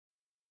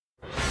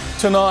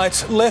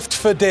Tonight, left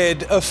for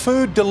dead, a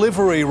food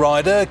delivery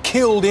rider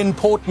killed in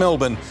Port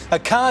Melbourne. A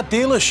car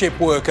dealership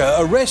worker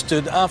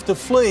arrested after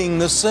fleeing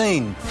the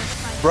scene.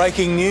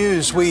 Breaking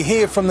news, we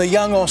hear from the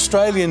young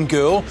Australian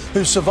girl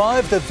who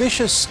survived a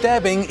vicious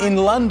stabbing in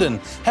London,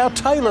 how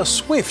Taylor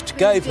Swift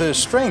gave her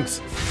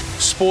strength.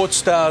 Sports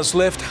stars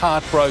left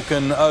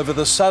heartbroken over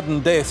the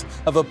sudden death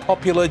of a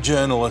popular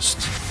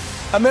journalist.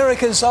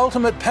 America's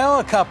ultimate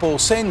power couple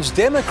sends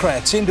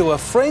Democrats into a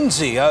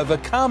frenzy over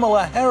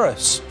Kamala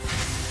Harris.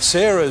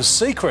 Sarah's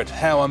secret,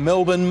 how a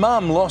Melbourne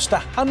mum lost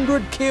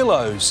 100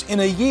 kilos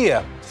in a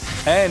year.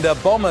 And a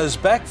bomber's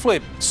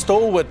backflip,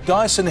 stalwart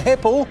Dyson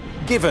Heppel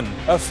given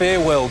a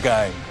farewell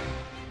game.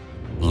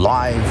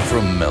 Live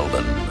from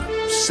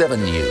Melbourne,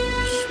 7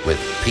 News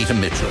with Peter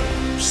Mitchell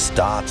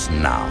starts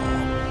now.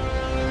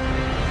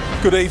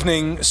 Good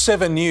evening.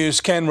 7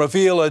 News can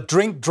reveal a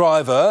drink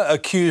driver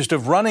accused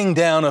of running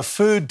down a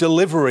food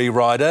delivery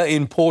rider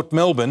in Port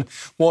Melbourne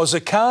was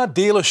a car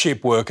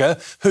dealership worker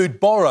who'd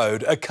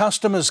borrowed a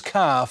customer's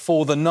car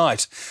for the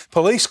night.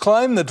 Police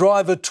claim the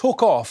driver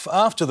took off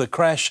after the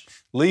crash,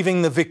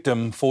 leaving the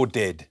victim for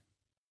dead.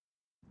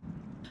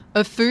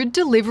 A food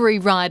delivery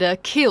rider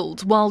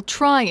killed while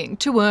trying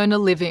to earn a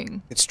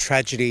living. It's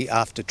tragedy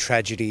after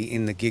tragedy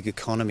in the gig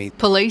economy.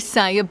 Police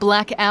say a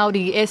black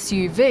Audi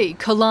SUV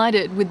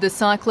collided with the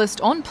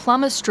cyclist on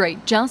Plummer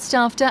Street just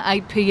after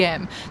 8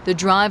 p.m. The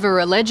driver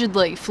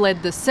allegedly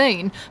fled the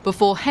scene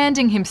before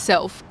handing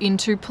himself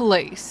into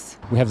police.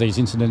 We have these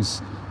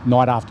incidents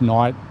night after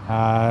night.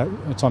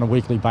 It's on a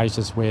weekly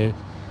basis where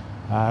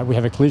we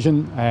have a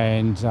collision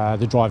and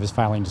the driver's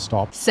failing to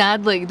stop.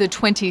 Sadly, the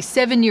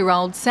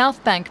 27-year-old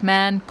South Bank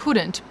man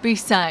couldn't be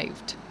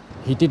saved.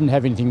 He didn't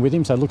have anything with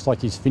him, so it looks like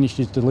he's finished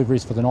his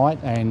deliveries for the night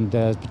and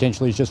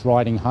potentially is just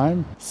riding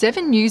home.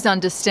 7 News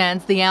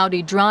understands the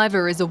Audi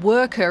driver is a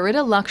worker at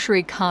a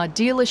luxury car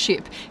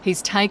dealership.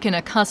 He's taken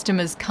a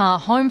customer's car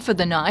home for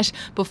the night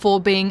before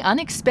being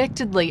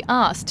unexpectedly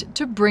asked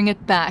to bring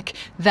it back.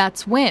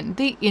 That's when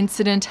the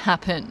incident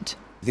happened.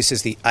 This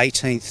is the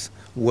 18th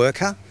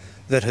worker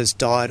that has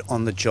died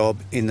on the job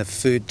in the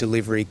food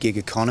delivery gig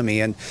economy,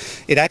 and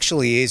it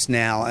actually is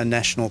now a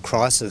national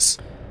crisis.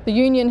 The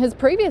union has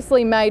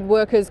previously made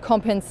workers'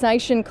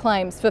 compensation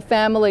claims for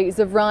families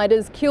of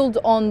riders killed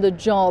on the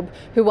job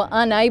who were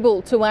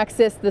unable to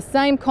access the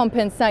same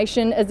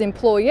compensation as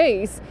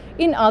employees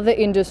in other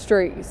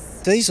industries.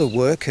 These are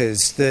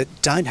workers that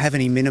don't have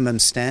any minimum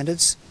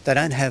standards, they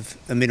don't have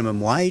a minimum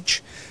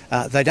wage,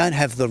 they don't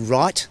have the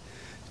right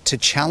to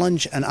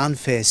challenge an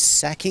unfair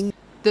sacking.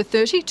 The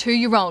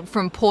 32-year-old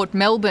from Port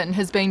Melbourne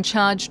has been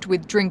charged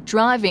with drink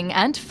driving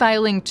and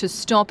failing to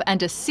stop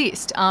and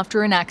assist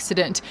after an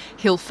accident.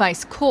 He'll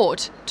face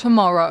court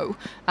tomorrow.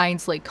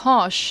 Ainsley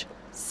Kosh,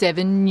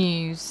 7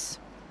 News.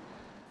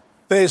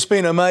 There's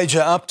been a major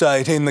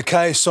update in the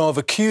case of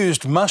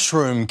accused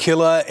mushroom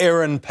killer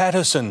Erin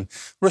Patterson.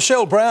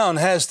 Rochelle Brown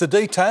has the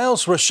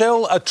details.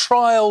 Rochelle, a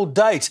trial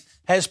date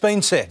has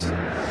been set.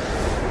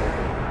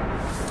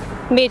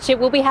 Mitch, it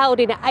will be held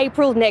in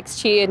April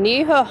next year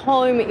near her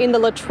home in the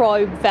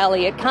Latrobe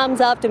Valley. It comes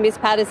after Miss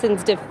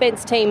Patterson's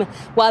defence team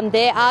won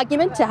their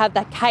argument to have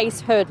the case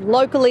heard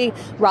locally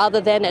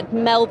rather than at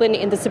Melbourne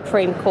in the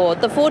Supreme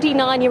Court. The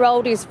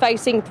 49-year-old is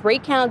facing 3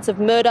 counts of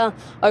murder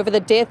over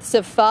the deaths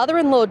of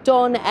father-in-law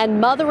Don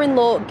and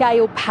mother-in-law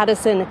Gail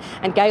Patterson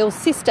and Gail's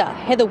sister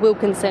Heather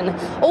Wilkinson.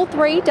 All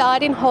 3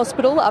 died in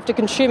hospital after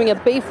consuming a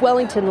beef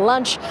Wellington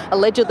lunch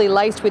allegedly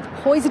laced with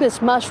poisonous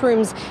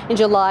mushrooms in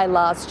July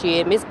last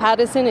year. Miss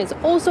Patterson is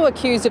also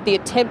accused of the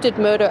attempted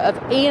murder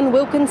of Ian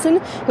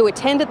Wilkinson, who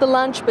attended the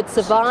lunch but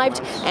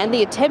survived, and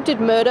the attempted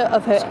murder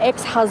of her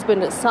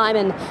ex-husband,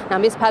 Simon. Now,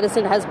 Miss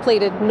Patterson has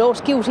pleaded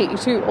not guilty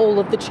to all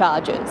of the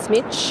charges.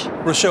 Mitch?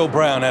 Rochelle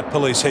Brown at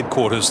Police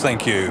Headquarters,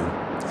 thank you.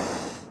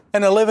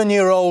 An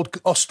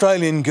 11-year-old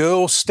Australian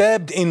girl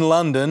stabbed in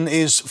London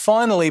is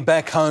finally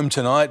back home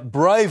tonight,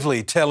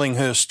 bravely telling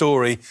her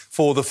story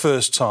for the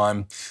first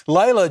time.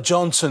 Layla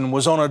Johnson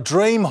was on a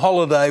dream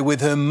holiday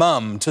with her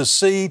mum to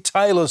see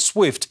Taylor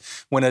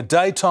Swift when a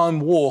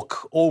daytime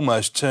walk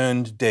almost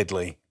turned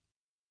deadly.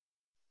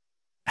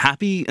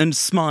 Happy and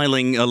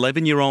smiling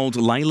 11-year-old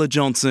Layla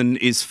Johnson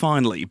is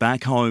finally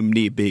back home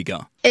near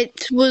Bega.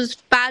 It was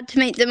bad to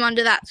meet them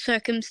under that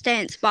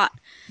circumstance, but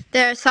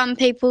there are some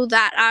people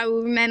that I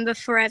will remember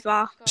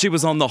forever. She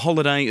was on the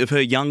holiday of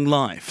her young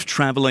life,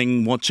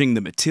 travelling, watching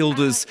the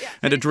Matildas,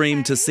 and a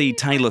dream to see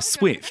Taylor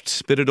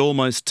Swift, but it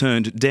almost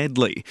turned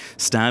deadly,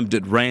 stabbed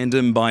at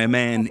random by a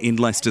man in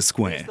Leicester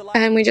Square.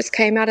 And we just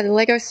came out of the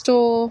Lego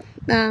store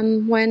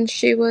when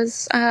she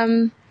was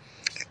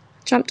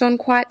jumped on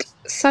quite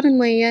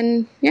suddenly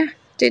and,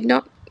 did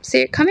not see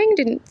it coming,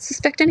 didn't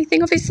suspect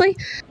anything, obviously.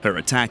 Her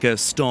attacker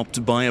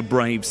stopped by a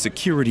brave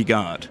security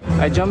guard.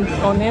 I jumped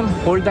on him,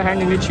 hold the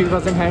hand in which he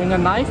wasn't having a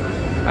knife,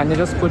 and I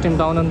just put him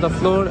down on the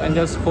floor and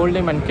just hold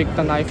him and kick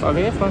the knife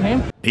away from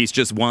him. He's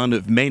just one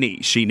of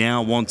many she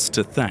now wants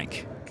to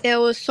thank. There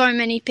were so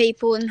many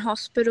people in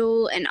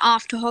hospital and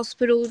after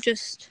hospital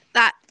just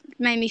that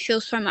made me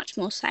feel so much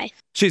more safe.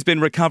 She's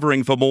been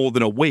recovering for more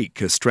than a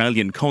week,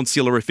 Australian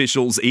consular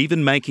officials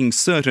even making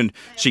certain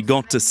she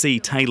got to see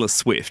Taylor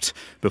Swift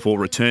before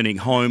returning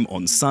home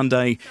on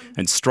Sunday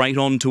and straight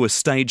on to a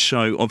stage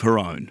show of her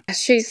own.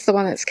 She's the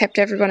one that's kept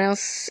everyone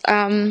else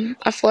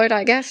afloat,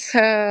 I guess.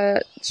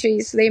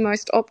 She's the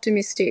most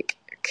optimistic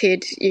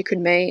kid you could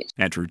meet.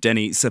 Andrew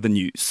Denny, 7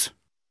 News.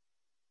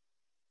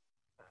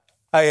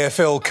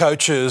 AFL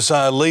coaches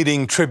are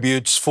leading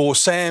tributes for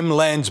Sam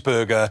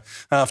Landsberger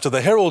after the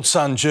Herald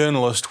Sun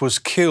journalist was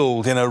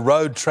killed in a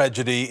road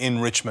tragedy in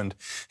Richmond.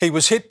 He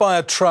was hit by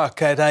a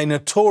truck at a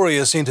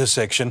notorious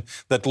intersection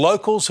that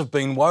locals have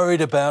been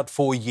worried about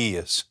for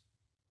years.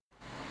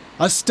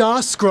 A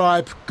star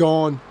scribe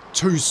gone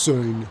too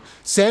soon.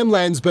 Sam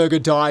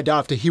Landsberger died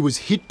after he was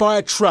hit by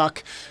a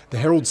truck, the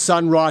Herald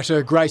Sun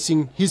writer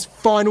gracing his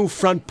final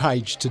front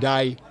page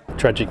today.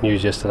 Tragic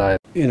news yesterday.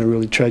 In a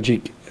really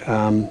tragic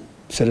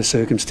set of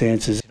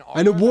circumstances.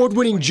 An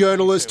award-winning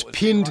journalist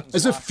pinned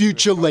as a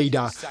future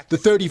leader. The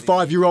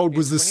 35-year-old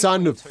was the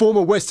son of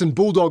former Western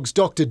Bulldogs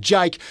Dr.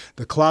 Jake,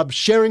 the club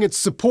sharing its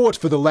support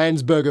for the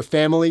Landsberger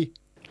family.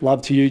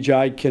 Love to you,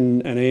 Jake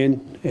and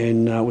Ian,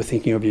 and we're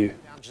thinking of you.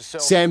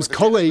 Sam's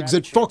colleagues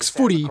at Fox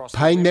Footy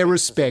paying their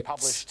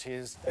respects.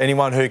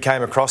 Anyone who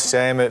came across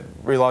Sam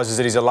realises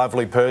that he's a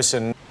lovely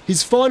person.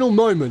 His final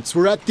moments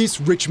were at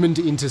this Richmond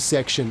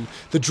intersection.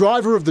 The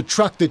driver of the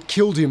truck that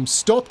killed him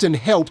stopped and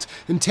helped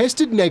and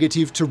tested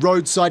negative to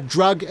roadside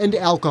drug and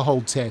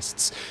alcohol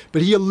tests.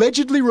 But he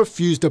allegedly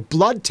refused a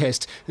blood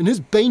test and has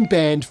been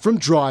banned from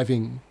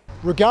driving.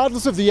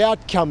 Regardless of the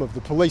outcome of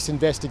the police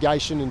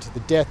investigation into the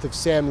death of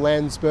Sam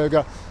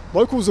Landsberger,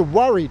 locals are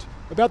worried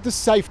about the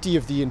safety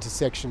of the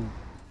intersection.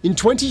 In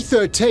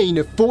 2013,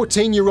 a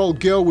 14-year-old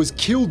girl was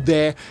killed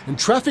there and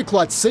traffic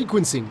light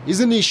sequencing is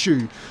an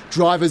issue.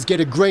 Drivers get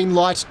a green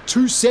light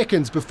 2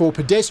 seconds before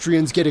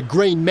pedestrians get a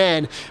green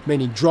man,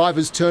 meaning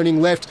drivers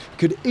turning left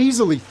could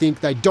easily think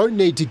they don't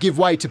need to give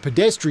way to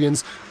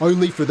pedestrians,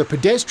 only for the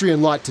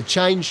pedestrian light to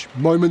change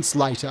moments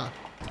later.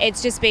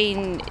 It's just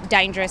been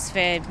dangerous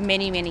for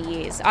many, many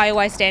years. I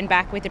always stand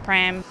back with the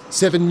pram.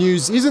 7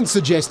 News isn't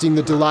suggesting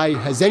the delay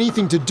has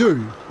anything to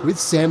do with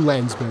Sam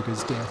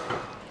Landsberger's death.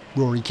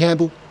 Rory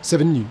Campbell,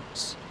 7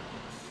 News.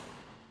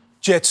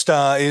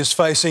 Jetstar is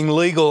facing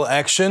legal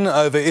action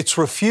over its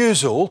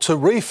refusal to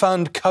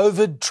refund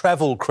COVID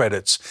travel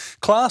credits.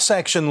 Class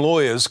action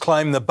lawyers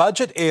claim the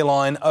budget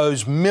airline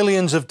owes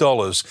millions of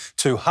dollars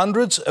to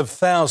hundreds of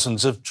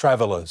thousands of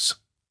travellers.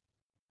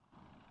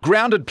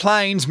 Grounded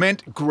planes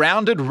meant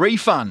grounded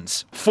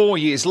refunds. 4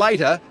 years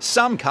later,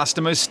 some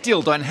customers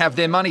still don't have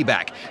their money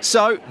back,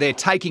 so they're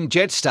taking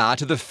Jetstar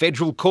to the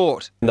federal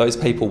court. Those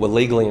people were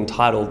legally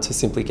entitled to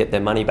simply get their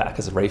money back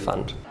as a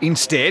refund.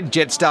 Instead,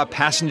 Jetstar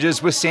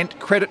passengers were sent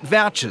credit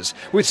vouchers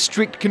with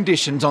strict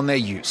conditions on their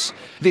use.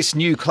 This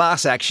new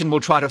class action will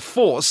try to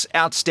force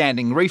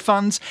outstanding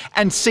refunds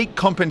and seek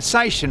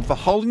compensation for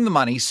holding the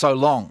money so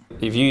long.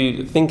 If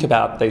you think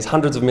about these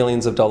hundreds of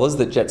millions of dollars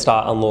that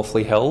Jetstar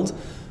unlawfully held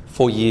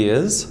for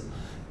years,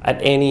 at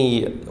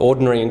any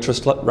ordinary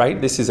interest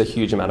rate, this is a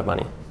huge amount of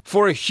money.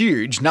 For a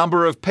huge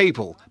number of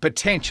people,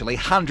 potentially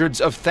hundreds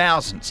of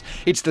thousands.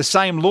 It's the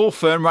same law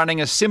firm running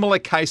a similar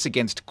case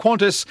against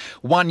Qantas.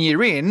 1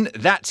 year in,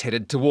 that's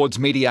headed towards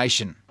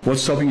mediation.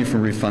 What's stopping you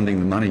from refunding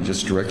the money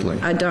just directly?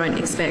 I don't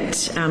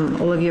expect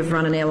all of you have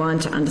run an airline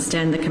to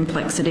understand the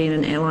complexity in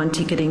an airline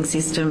ticketing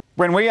system.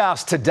 When we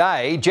asked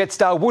today,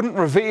 Jetstar wouldn't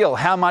reveal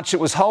how much it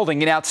was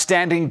holding in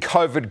outstanding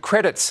COVID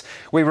credits.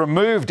 We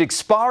removed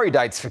expiry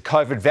dates for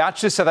COVID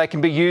vouchers so they can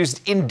be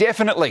used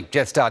indefinitely.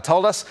 Jetstar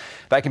told us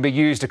they can be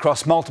used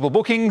across multiple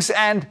bookings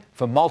and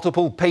for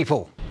multiple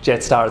people.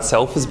 Jetstar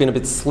itself has been a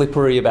bit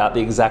slippery about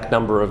the exact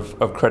number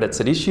of credits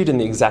it issued and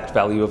the exact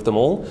value of them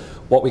all.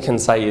 What we can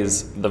say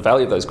is the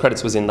value of those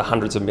credits was in the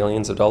hundreds of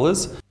millions of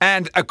dollars.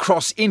 And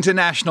across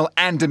international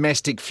and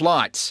domestic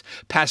flights,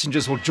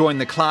 passengers will join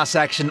the class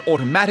action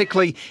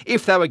automatically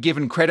if they were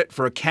given credit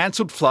for a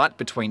cancelled flight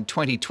between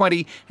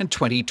 2020 and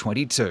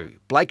 2022.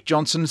 Blake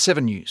Johnson,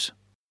 7 News.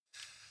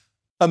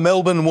 A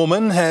Melbourne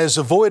woman has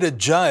avoided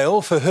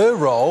jail for her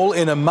role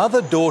in a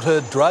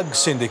mother-daughter drug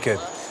syndicate.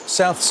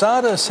 South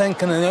Sada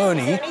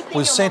Sankanoni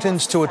was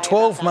sentenced to a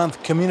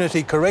 12-month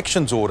community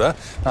corrections order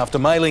after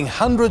mailing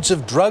hundreds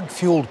of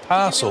drug-fuelled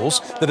parcels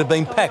that had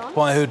been packed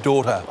by her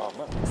daughter.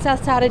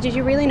 South Sada, did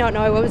you really not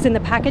know what was in the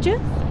packages?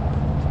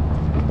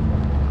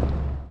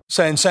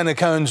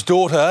 Sansanakone's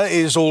daughter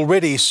is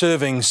already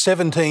serving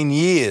 17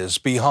 years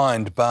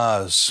behind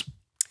bars.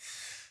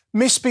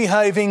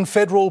 Misbehaving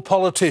federal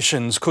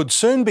politicians could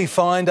soon be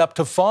fined up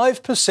to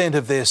 5%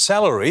 of their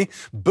salary,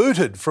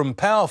 booted from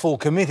powerful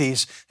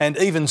committees and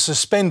even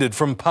suspended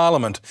from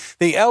Parliament.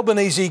 The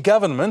Albanese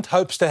government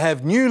hopes to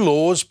have new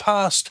laws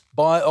passed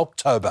by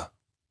October.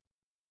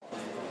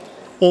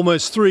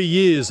 Almost 3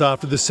 years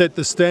after the Set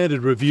the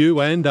Standard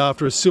review and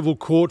after a civil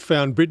court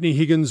found Brittany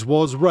Higgins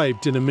was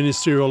raped in a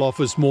ministerial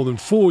office more than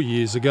 4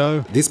 years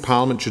ago. This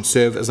parliament should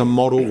serve as a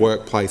model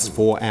workplace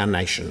for our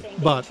nation.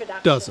 But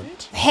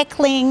doesn't.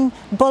 Heckling,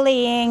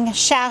 bullying,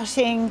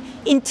 shouting,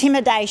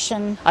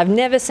 intimidation. I've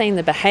never seen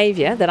the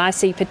behaviour that I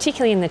see,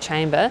 particularly in the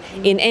chamber,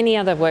 in any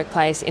other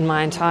workplace in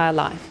my entire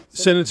life.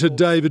 Senator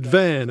David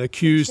Vann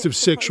accused of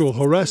sexual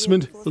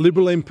harassment,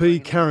 Liberal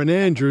MP Karen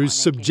Andrews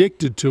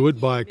subjected to it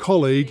by a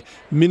colleague,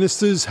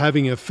 ministers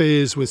having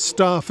affairs with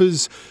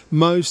staffers,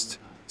 most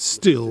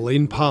still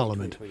in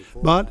Parliament,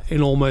 but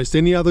in almost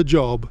any other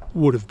job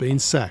would have been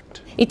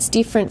sacked. It's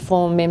different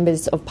for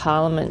members of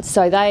Parliament,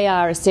 so they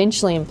are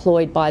essentially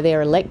employed by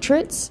their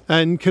electorates.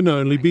 And can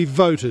only be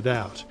voted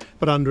out.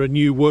 But under a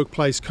new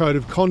workplace code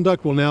of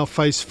conduct will now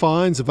face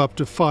fines of up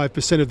to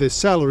 5% of their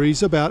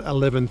salaries, about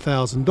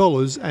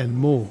 $11,000 and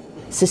more.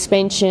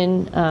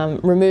 Suspension,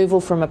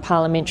 removal from a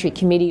parliamentary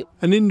committee.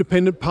 An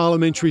independent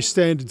parliamentary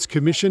standards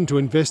commission to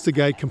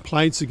investigate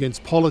complaints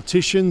against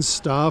politicians,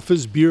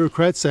 staffers,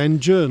 bureaucrats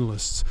and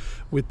journalists,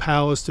 with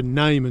powers to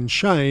name and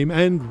shame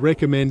and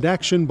recommend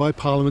action by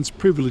Parliament's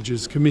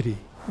Privileges Committee.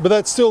 But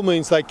that still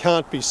means they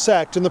can't be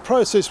sacked, and the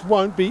process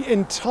won't be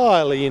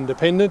entirely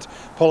independent,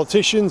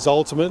 politicians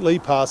ultimately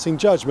passing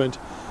judgment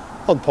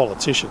on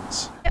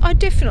politicians. I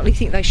definitely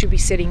think they should be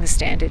setting the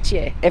standards,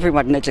 yeah.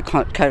 Everyone needs a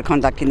code of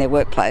conduct in their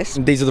workplace.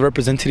 These are the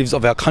representatives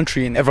of our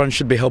country and everyone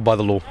should be held by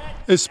the law.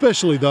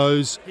 Especially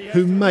those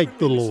who make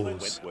the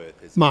laws.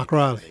 Mark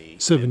Riley,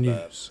 7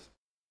 News.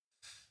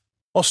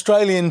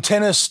 Australian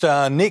tennis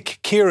star Nick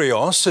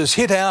Kyrgios has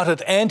hit out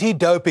at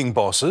anti-doping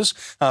bosses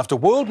after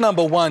world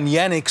number one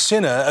Jannik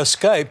Sinner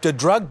escaped a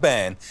drug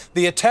ban.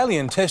 The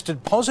Italian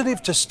tested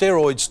positive to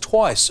steroids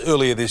twice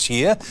earlier this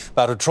year,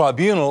 but a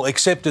tribunal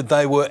accepted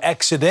they were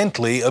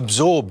accidentally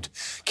absorbed.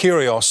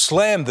 Kyrgios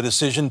slammed the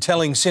decision,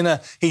 telling Sinner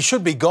he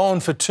should be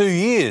gone for 2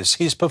 years.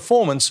 His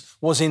performance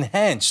was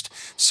enhanced.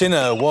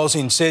 Sinner was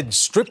instead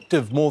stripped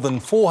of more than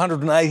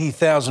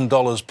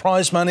 $480,000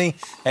 prize money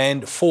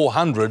and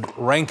 400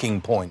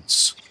 ranking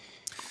points.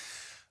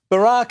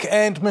 Barack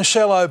and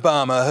Michelle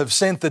Obama have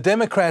sent the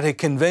Democratic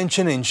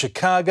convention in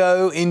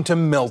Chicago into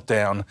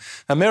meltdown.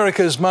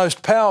 America's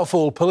most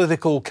powerful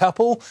political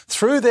couple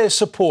threw their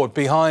support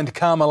behind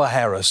Kamala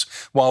Harris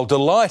while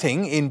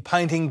delighting in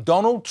painting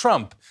Donald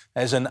Trump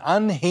as an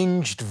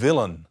unhinged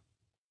villain.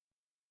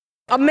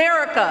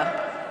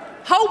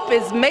 America, hope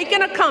is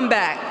making a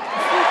comeback.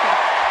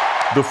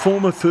 The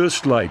former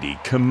First Lady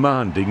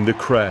commanding the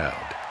crowd.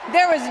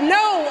 There is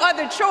no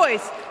other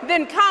choice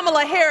than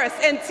Kamala Harris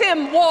and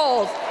Tim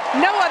Walz.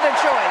 No other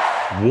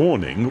choice.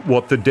 Warning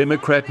what the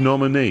Democrat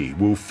nominee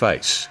will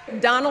face.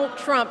 Donald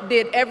Trump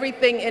did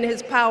everything in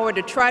his power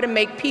to try to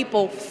make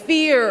people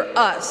fear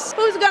us.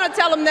 Who's going to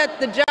tell him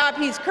that the job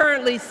he's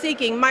currently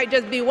seeking might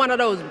just be one of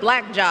those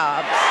black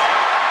jobs?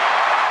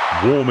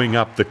 Warming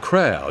up the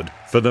crowd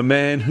for the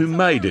man who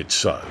made it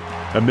so.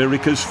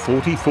 America's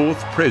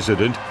 44th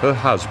president, her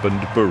husband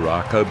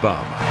Barack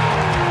Obama.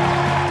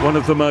 One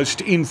of the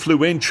most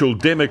influential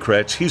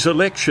Democrats, his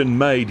election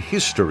made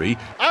history.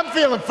 I'm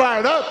feeling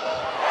fired up.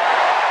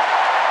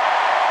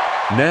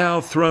 Now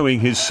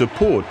throwing his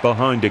support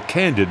behind a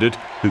candidate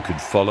who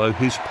could follow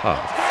his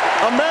path.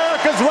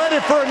 America's ready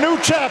for a new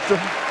chapter.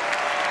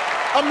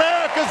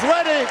 America's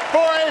ready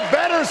for a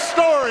better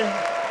story.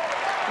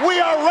 We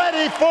are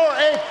ready for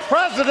a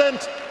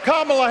President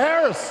Kamala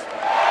Harris.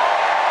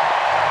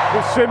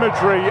 The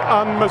symmetry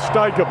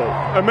unmistakable.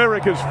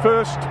 America's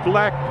first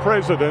black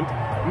president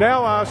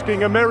now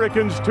asking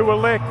Americans to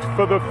elect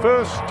for the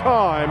first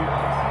time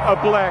a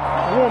black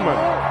woman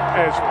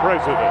as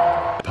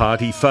president.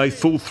 Party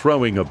faithful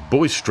throwing a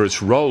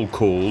boisterous roll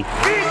call.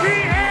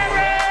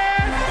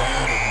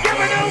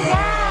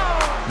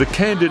 The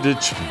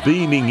candidates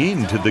beaming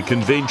into the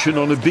convention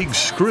on a big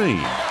screen.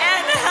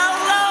 And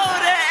hello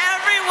to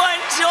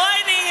everyone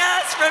joining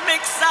us from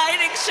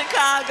exciting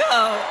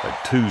Chicago. A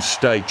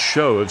two-state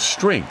show of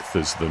strength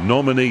as the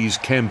nominees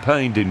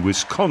campaigned in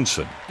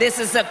Wisconsin. This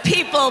is a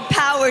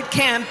people-powered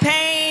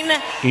campaign.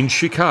 In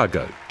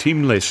Chicago,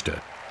 Tim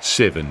Lester,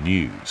 7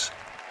 News.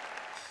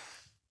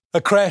 A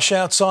crash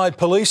outside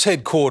police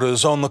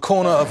headquarters on the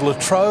corner of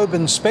Latrobe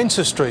and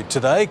Spencer Street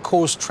today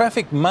caused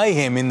traffic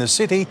mayhem in the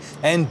city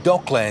and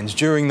Docklands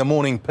during the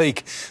morning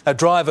peak. A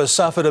driver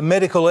suffered a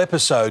medical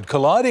episode,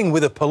 colliding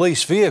with a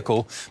police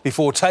vehicle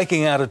before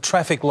taking out a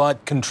traffic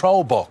light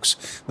control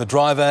box. The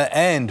driver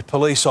and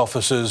police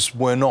officers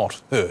were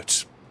not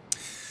hurt.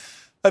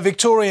 A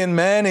Victorian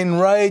man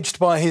enraged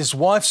by his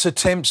wife's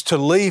attempts to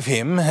leave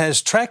him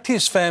has tracked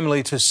his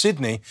family to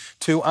Sydney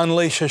to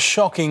unleash a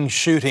shocking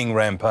shooting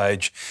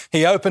rampage.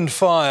 He opened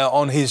fire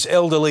on his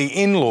elderly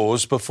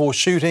in-laws before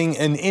shooting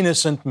an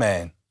innocent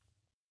man.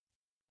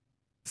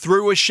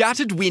 Through a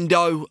shattered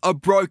window, a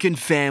broken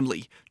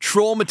family,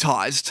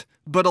 traumatised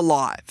but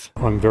alive.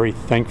 I'm very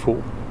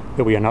thankful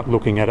that we are not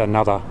looking at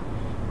another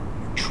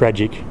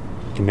tragic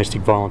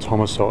domestic violence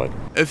homicide.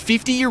 A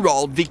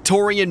 50-year-old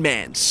Victorian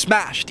man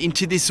smashed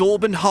into this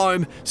Auburn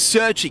home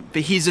searching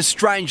for his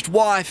estranged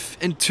wife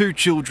and 2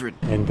 children.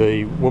 And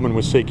the woman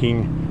was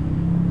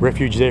seeking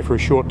refuge there for a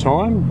short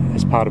time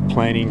as part of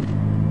planning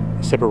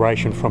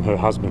separation from her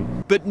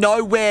husband. But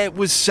nowhere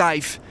was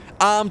safe.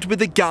 Armed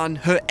with a gun,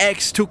 her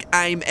ex took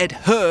aim at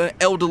her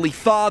elderly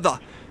father.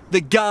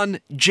 The gun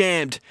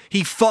jammed.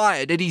 He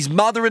fired at his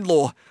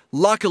mother-in-law.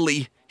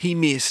 Luckily, he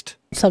missed.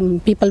 Some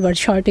people were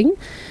shouting,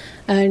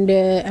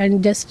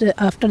 and just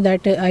after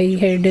that I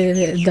heard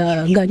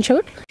the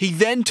gunshot. He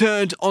then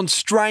turned on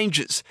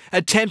strangers,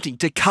 attempting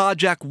to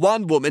carjack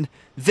one woman,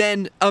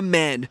 then a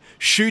man,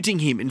 shooting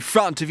him in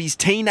front of his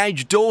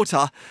teenage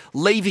daughter,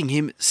 leaving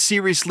him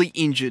seriously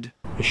injured.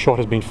 A shot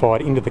has been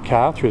fired into the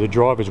car through the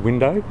driver's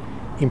window,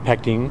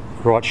 impacting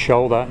the right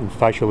shoulder and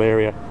facial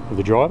area of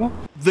the driver.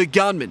 The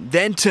gunman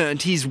then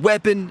turned his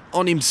weapon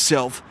on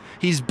himself.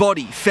 His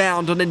body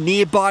found on a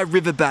nearby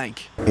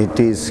riverbank. It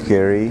is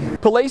scary.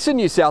 Police in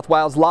New South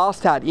Wales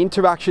last had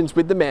interactions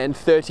with the man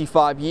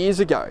 35 years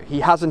ago. He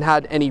hasn't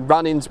had any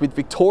run-ins with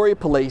Victoria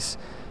Police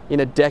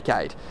in a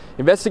decade.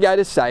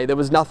 Investigators say there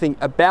was nothing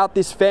about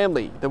this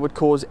family that would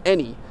cause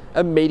any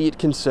immediate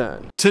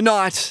concern.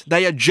 Tonight,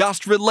 they are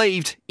just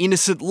relieved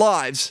innocent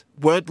lives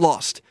weren't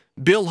lost.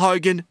 Bill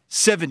Hogan,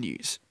 7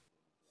 News.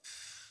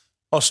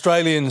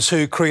 Australians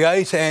who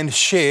create and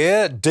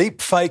share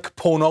deepfake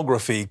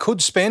pornography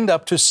could spend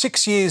up to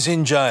 6 years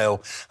in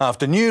jail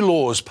after new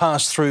laws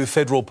passed through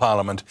federal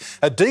parliament.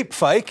 A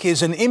deepfake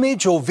is an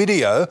image or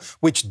video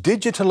which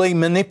digitally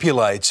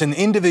manipulates an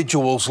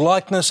individual's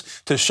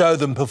likeness to show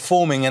them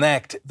performing an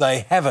act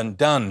they haven't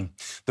done.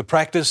 The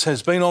practice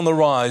has been on the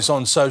rise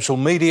on social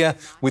media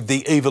with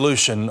the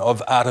evolution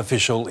of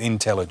artificial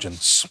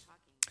intelligence.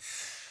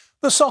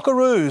 The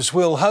Socceroos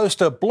will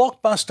host a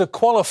blockbuster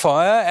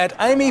qualifier at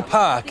Amy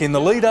Park in the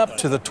lead-up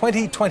to the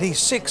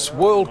 2026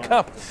 World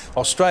Cup.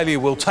 Australia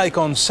will take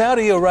on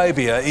Saudi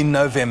Arabia in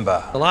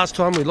November. The last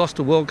time we lost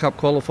a World Cup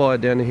qualifier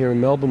down here in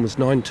Melbourne was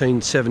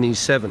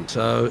 1977,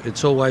 so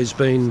it's always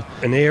been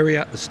an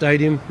area, a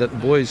stadium that the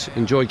boys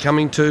enjoy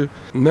coming to.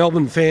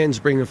 Melbourne fans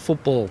bring a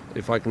football,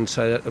 if I can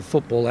say that, a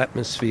football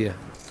atmosphere.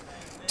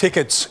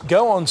 Tickets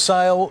go on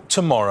sale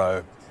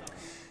tomorrow.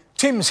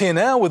 Tim's here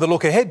now with a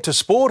look ahead to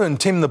sport, and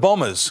Tim, the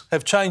Bombers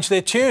have changed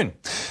their tune.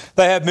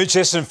 They have. Mooch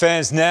Essendon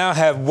fans now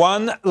have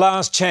one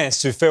last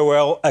chance to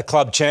farewell a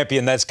club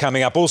champion. That's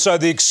coming up. Also,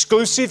 the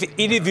exclusive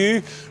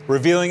interview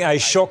revealing a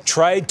shock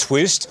trade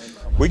twist.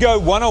 We go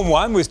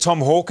one-on-one with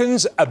Tom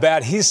Hawkins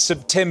about his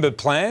September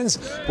plans,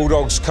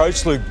 Bulldogs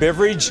coach Luke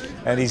Beveridge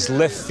and his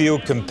left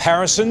field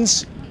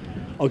comparisons.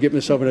 I'll get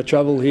myself into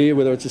trouble here,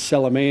 whether it's a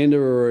salamander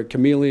or a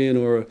chameleon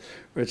or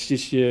it's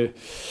just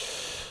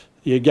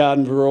your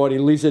garden variety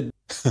lizard.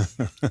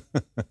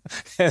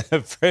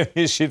 The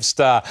Premiership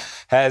star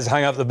has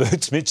hung up the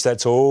boots, Mitch.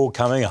 That's all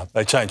coming up.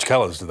 They change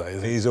colours, do they?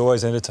 He's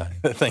always entertaining.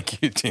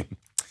 Thank you, Tim.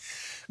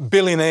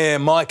 Billionaire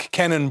Mike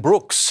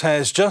Cannon-Brookes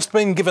has just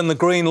been given the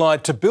green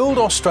light to build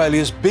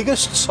Australia's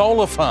biggest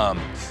solar farm.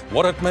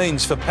 What it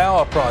means for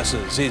power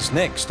prices is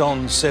next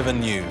on 7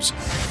 News.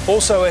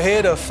 Also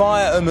ahead, a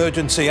fire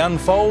emergency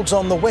unfolds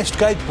on the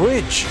Westgate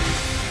Bridge.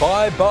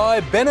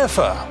 Bye-bye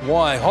Bennifer,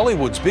 why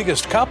Hollywood's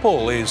biggest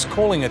couple is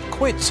calling it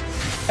quits.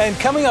 And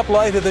coming up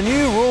later, the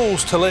new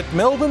rules to let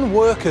Melbourne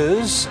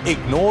workers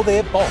ignore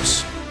their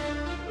boss.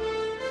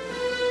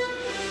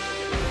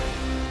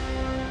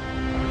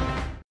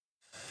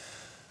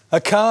 A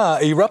car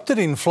erupted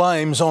in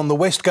flames on the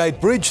Westgate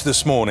Bridge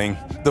this morning.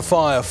 The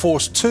fire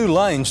forced 2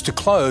 lanes to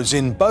close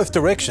in both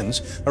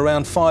directions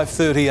around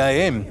 5:30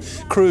 a.m.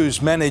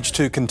 Crews managed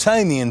to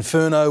contain the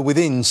inferno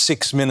within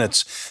 6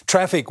 minutes.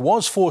 Traffic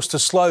was forced to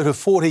slow to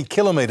 40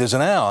 kilometres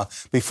an hour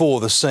before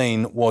the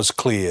scene was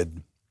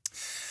cleared.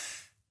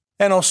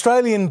 An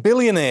Australian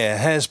billionaire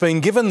has been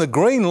given the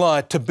green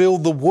light to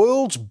build the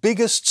world's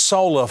biggest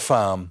solar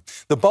farm.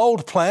 The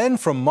bold plan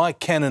from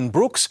Mike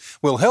Cannon-Brookes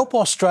will help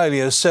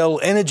Australia sell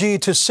energy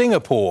to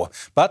Singapore,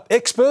 but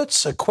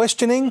experts are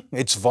questioning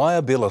its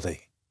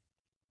viability.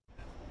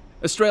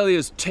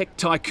 Australia's tech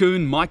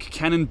tycoon Mike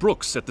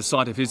Cannon-Brookes at the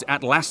site of his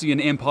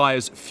Atlassian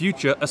Empire's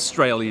future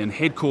Australian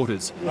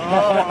headquarters.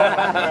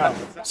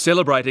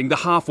 Celebrating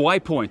the halfway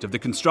point of the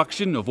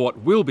construction of what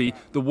will be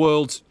the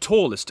world's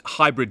tallest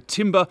hybrid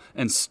timber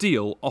and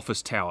steel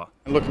office tower.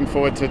 Looking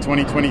forward to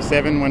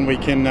 2027 when we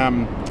can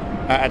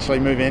actually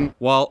move in.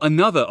 While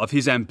another of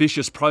his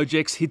ambitious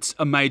projects hits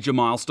a major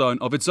milestone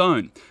of its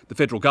own, the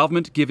federal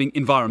government giving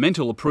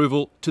environmental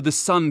approval to the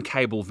Sun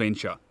Cable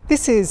venture.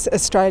 This is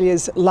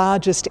Australia's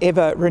largest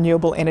ever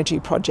renewable energy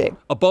project.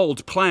 A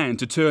bold plan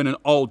to turn an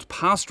old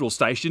pastoral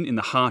station in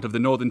the heart of the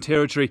Northern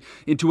Territory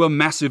into a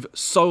massive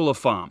solar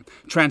farm,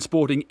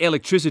 transporting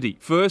electricity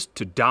first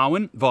to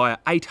Darwin via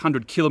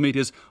 800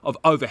 kilometres of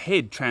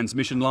overhead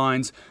transmission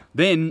lines,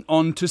 then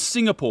on to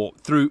Singapore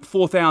through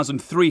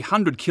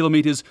 4,300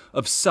 kilometres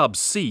of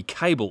sub-sea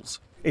cables.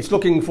 It's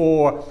looking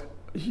for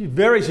a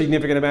very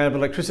significant amount of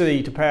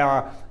electricity to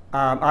power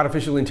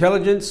artificial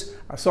intelligence,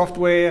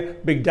 software,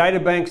 big data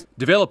banks.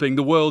 Developing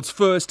the world's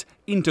first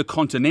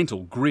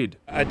intercontinental grid.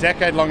 A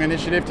decade-long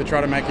initiative to try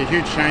to make a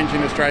huge change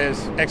in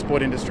Australia's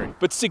export industry.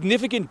 But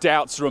significant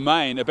doubts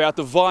remain about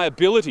the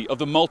viability of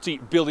the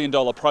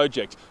multi-billion-dollar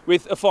project,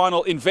 with a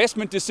final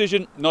investment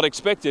decision not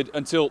expected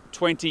until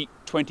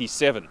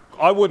 2027.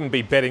 I wouldn't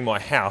be betting my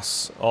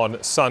house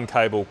on Sun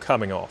Cable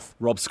coming off.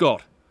 Rob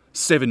Scott,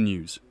 7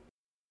 News.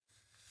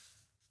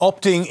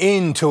 Opting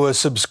into a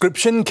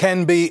subscription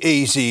can be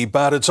easy,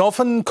 but it's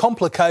often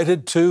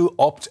complicated to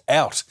opt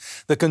out.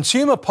 The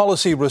Consumer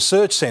Policy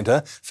Research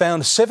Centre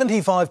found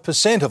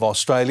 75% of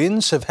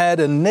Australians have had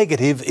a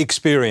negative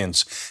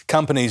experience.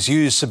 Companies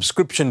use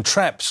subscription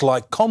traps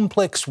like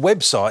complex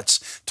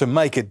websites to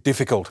make it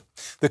difficult.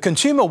 The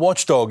Consumer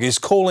Watchdog is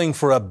calling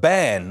for a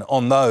ban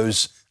on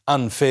those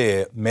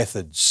unfair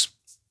methods.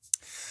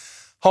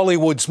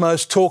 Hollywood's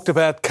most talked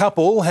about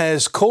couple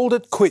has called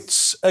it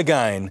quits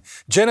again.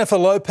 Jennifer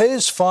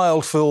Lopez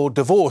filed for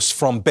divorce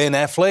from Ben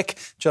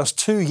Affleck just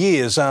 2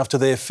 years after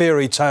their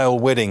fairy tale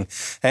wedding,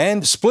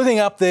 and splitting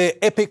up their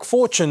epic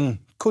fortune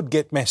could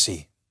get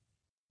messy.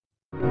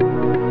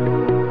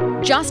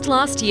 Just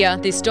last year,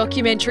 this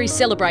documentary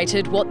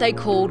celebrated what they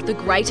called the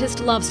greatest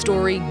love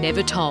story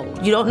never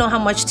told. You don't know how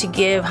much to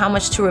give, how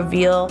much to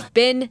reveal.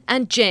 Ben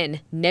and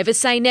Jen never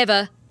say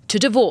never to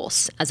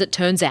divorce, as it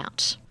turns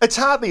out. It's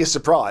hardly a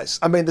surprise.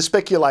 I mean, the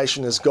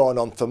speculation has gone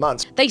on for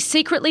months. They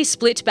secretly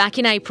split back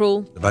in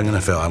April. If I'm going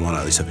to fail, I want to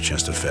at least have a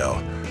chance to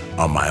fail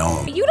on my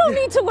own. You don't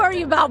need to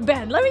worry about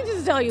Ben, let me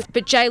just tell you.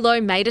 But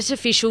J-Lo made it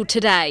official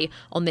today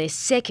on their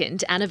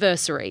 2nd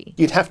anniversary.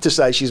 You'd have to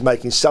say she's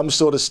making some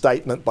sort of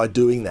statement by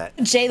doing that.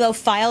 J-Lo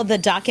filed the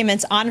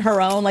documents on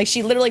her own, like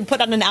she literally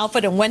put on an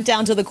outfit and went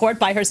down to the court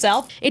by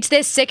herself. It's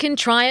their 2nd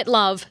try at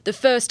love. The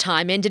first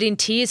time ended in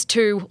tears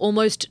too,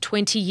 almost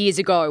 20 years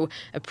ago.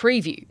 A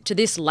preview to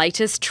this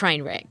latest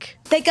train wreck.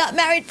 They got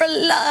married for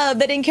love.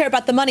 They didn't care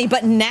about the money,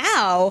 but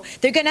now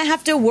they're going to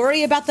have to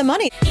worry about the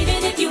money.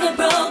 Even if you were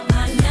broke,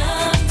 my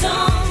love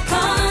don't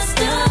cost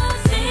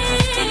a thing.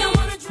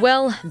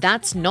 Well,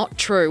 that's not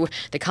true.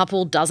 The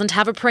couple doesn't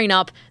have a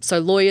prenup, so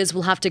lawyers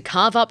will have to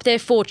carve up their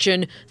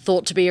fortune,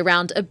 thought to be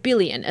around $1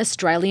 billion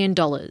Australian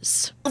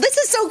dollars. This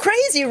is so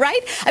crazy,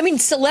 right? I mean,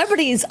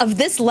 celebrities of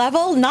this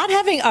level not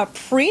having a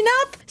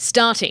prenup?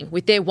 Starting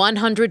with their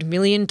 $100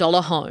 million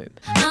home.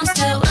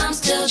 I'm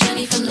still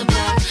Jenny from the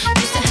block.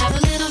 Used to have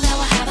a little, now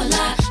I have a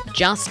lot.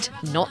 Just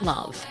not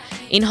love.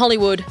 In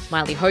Hollywood,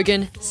 Miley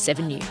Hogan,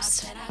 7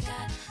 News.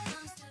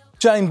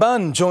 Jane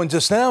Bunn joins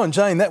us now, and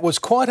Jane, that was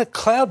quite a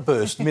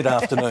cloudburst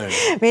mid-afternoon.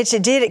 Mitch,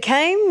 it did. It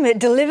came, it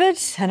delivered,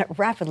 and it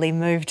rapidly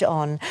moved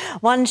on.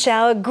 One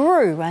shower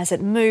grew as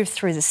it moved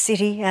through the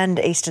city and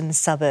eastern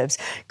suburbs,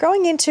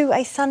 growing into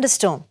a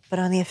thunderstorm, but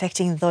only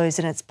affecting those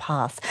in its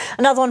path.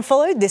 Another one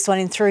followed, this one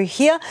in through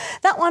here,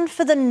 that one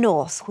for the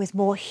north, with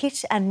more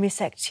hit and miss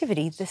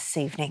activity this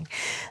evening.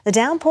 The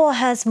downpour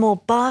has more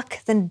bark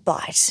than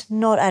bite,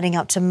 not adding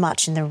up to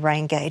much in the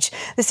rain gauge.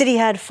 The city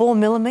had 4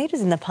 millimetres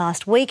in the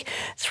past week,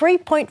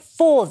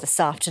 3.4 this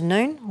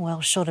afternoon, well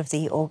short of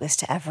the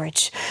August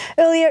average.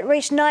 Earlier it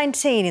reached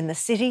 19 in the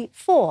city,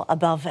 4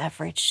 above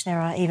average.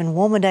 There are even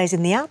warmer days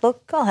in the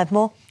outlook. I'll have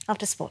more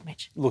after sport,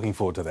 Mitch. Looking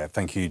forward to that.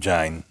 Thank you,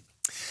 Jane.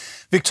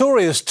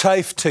 Victoria's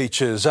TAFE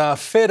teachers are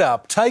fed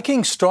up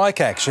taking strike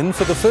action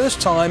for the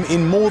first time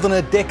in more than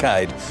a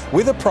decade,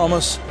 with a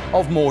promise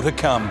of more to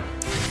come.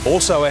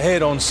 Also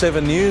ahead on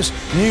 7 News,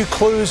 new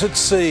clues at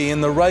sea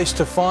in the race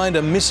to find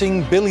a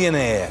missing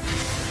billionaire.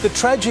 The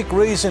tragic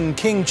reason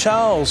King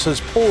Charles has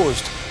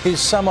paused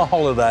his summer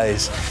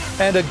holidays.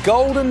 And a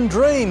golden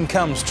dream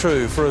comes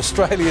true for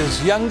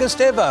Australia's youngest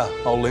ever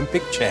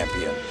Olympic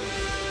champion.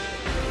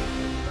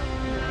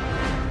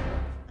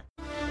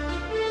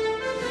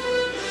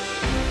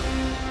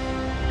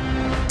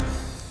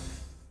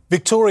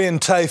 Victorian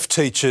TAFE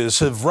teachers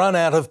have run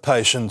out of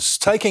patience,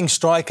 taking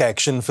strike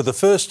action for the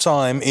first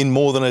time in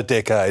more than a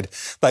decade.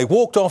 They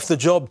walked off the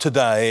job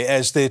today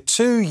as their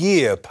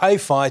 2-year pay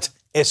fight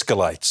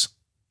escalates.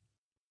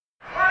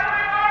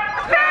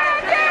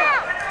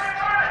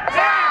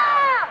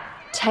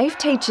 TAFE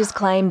teachers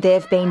claim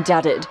they've been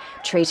dudded,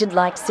 treated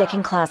like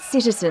second-class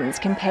citizens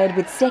compared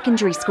with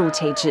secondary school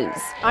teachers.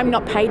 I'm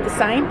not paid the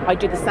same. I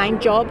do the same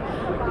job.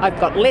 I've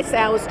got less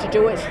hours to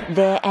do it.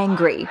 They're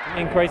angry.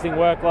 Increasing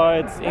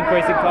workloads,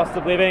 increasing cost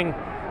of living,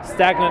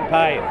 stagnant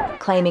pay.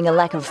 Claiming a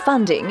lack of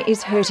funding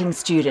is hurting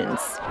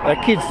students.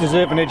 Our kids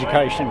deserve an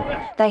education.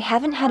 They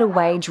haven't had a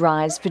wage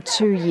rise for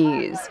 2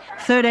 years.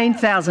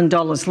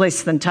 $13,000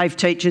 less than TAFE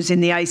teachers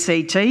in the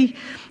ACT,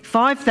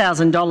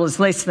 $5,000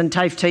 less than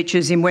TAFE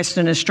teachers in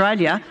Western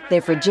Australia.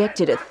 They've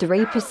rejected a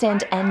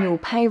 3% annual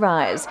pay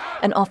rise,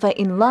 an offer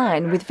in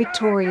line with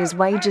Victoria's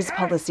wages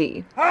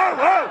policy.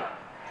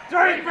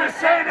 3%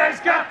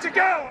 has got to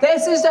go!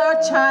 This is our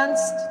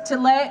chance to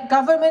let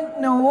government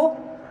know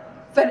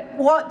that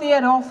what they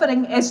are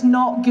offering is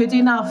not good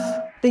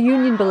enough. The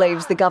union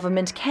believes the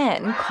government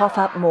can cough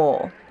up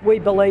more. We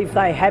believe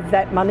they have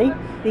that money.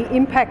 The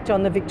impact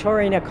on the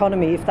Victorian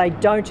economy if they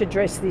don't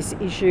address this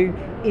issue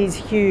is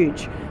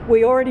huge.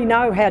 We already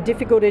know how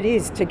difficult it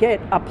is to get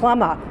a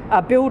plumber,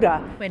 a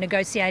builder. We're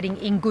negotiating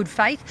in good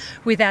faith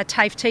with our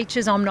TAFE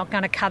teachers. I'm not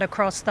going to cut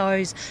across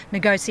those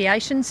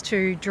negotiations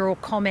to draw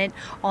comment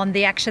on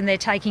the action they're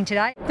taking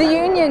today. The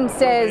union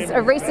says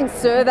a recent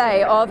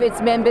survey of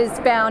its members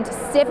found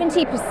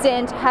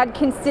 70% had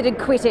considered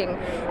quitting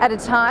at a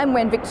time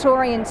when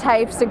Victorian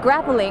TAFEs are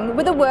grappling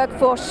with a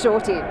workforce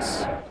shortage.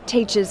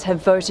 Teachers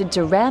have voted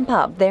to ramp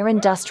up their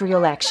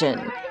industrial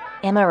action.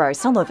 Emma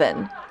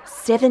O'Sullivan,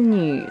 7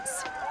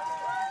 News.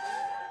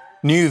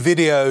 New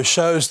video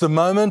shows the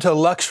moment a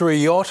luxury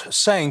yacht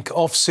sank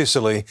off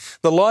Sicily.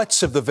 The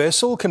lights of the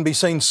vessel can be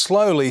seen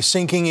slowly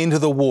sinking into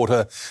the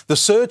water. The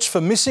search for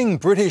missing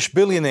British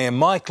billionaire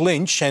Mike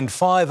Lynch and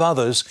 5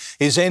 others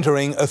is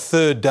entering a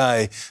 3rd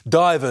day.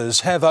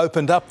 Divers have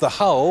opened up the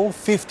hull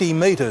 50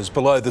 metres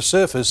below the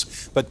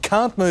surface, but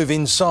can't move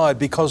inside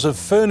because of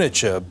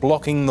furniture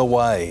blocking the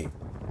way.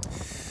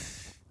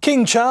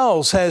 King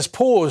Charles has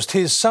paused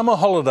his summer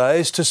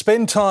holidays to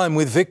spend time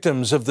with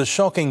victims of the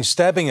shocking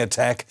stabbing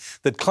attack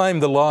that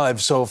claimed the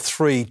lives of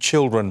 3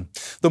 children.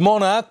 The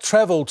monarch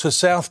travelled to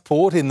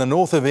Southport in the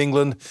north of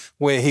England,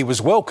 where he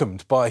was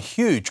welcomed by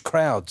huge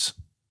crowds.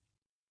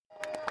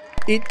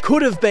 It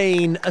could have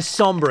been a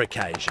sombre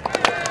occasion,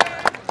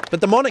 but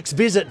the monarch's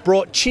visit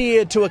brought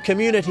cheer to a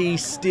community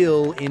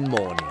still in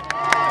mourning.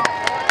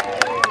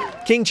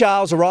 King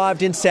Charles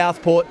arrived in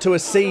Southport to a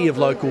sea of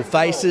local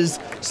faces,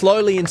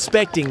 slowly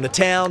inspecting the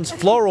town's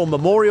floral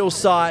memorial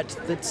site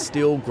that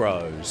still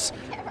grows.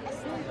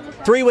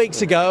 3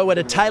 weeks ago, at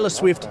a Taylor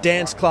Swift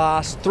dance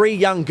class, 3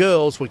 young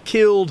girls were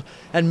killed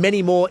and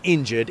many more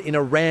injured in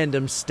a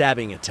random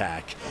stabbing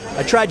attack.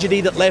 A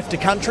tragedy that left a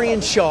country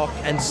in shock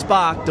and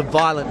sparked a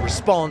violent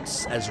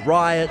response as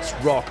riots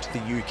rocked the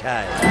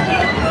UK.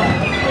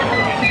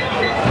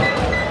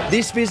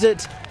 This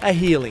visit, a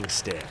healing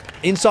step.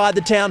 Inside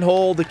the town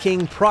hall, the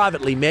King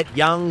privately met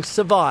young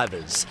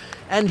survivors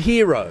and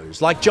heroes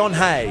like John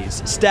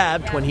Hayes,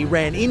 stabbed when he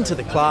ran into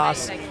the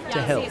class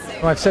to help.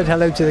 I've said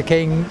hello to the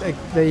King.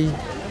 They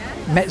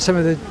met some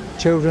of the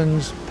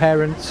children's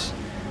parents.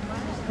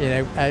 You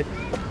know,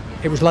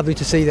 it was lovely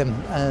to see them,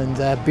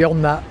 and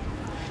beyond that,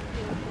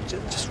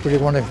 just really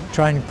want to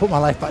try and put my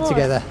life back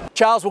together.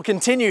 Charles will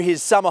continue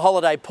his summer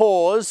holiday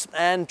pause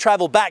and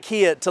travel back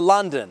here to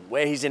London,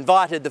 where he's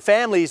invited the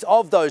families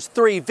of those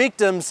 3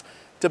 victims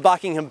to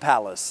Buckingham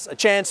Palace, a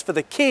chance for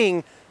the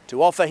King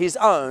to offer his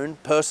own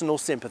personal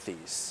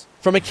sympathies.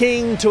 From a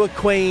king to a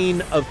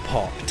queen of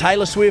pop,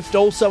 Taylor Swift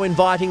also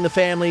inviting the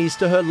families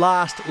to her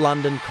last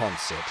London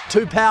concert.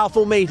 2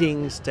 powerful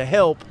meetings to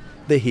help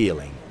the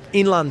healing.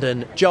 In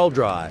London, Joel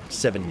Dry,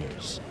 7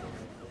 News.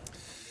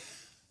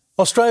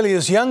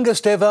 Australia's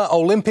youngest ever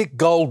Olympic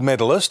gold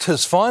medalist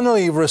has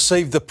finally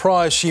received the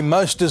prize she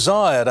most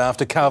desired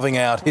after carving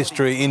out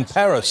history in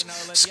Paris.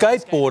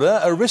 Skateboarder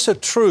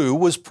Arissa True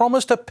was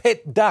promised a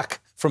pet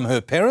duck from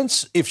her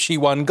parents if she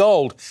won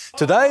gold.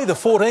 Today, the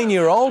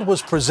 14-year-old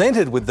was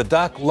presented with the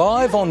duck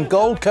live on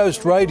Gold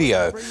Coast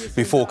Radio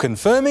before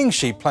confirming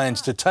she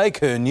plans to take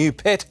her new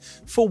pet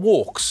for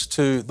walks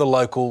to the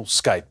local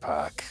skate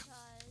park.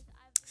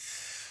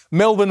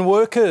 Melbourne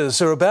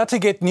workers are about to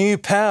get new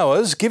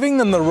powers, giving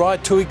them the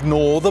right to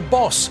ignore the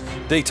boss.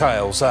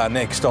 Details are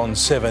next on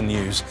 7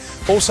 News.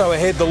 Also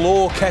ahead, the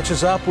law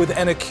catches up with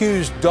an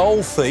accused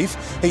doll thief.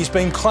 He's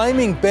been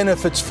claiming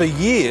benefits for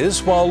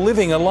years while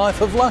living a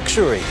life of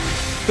luxury.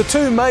 The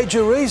 2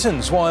 major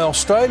reasons why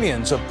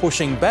Australians are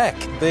pushing back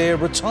their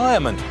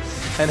retirement,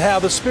 and how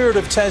the spirit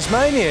of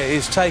Tasmania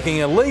is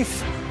taking a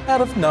leaf out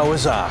of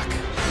Noah's Ark.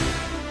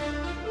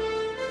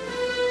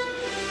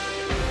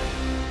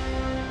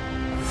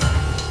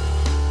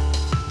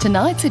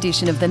 Tonight's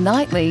edition of The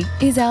Nightly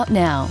is out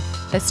now.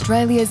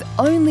 Australia's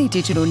only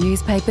digital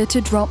newspaper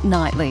to drop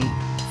nightly.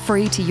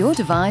 Free to your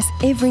device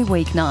every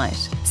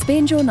weeknight.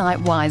 Spend your night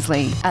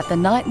wisely at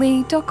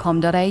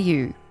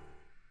thenightly.com.au.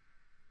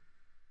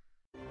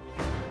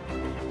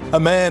 A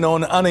man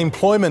on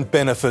unemployment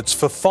benefits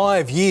for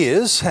 5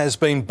 years has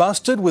been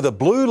busted with a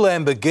blue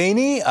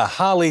Lamborghini, a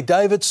Harley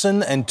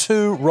Davidson and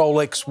 2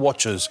 Rolex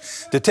watches.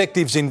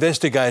 Detectives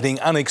investigating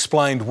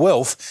unexplained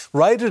wealth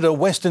raided a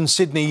Western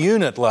Sydney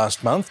unit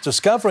last month,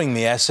 discovering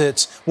the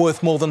assets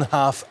worth more than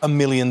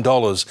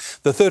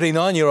 $500,000. The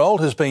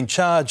 39-year-old has been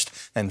charged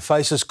and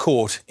faces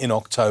court in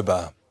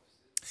October.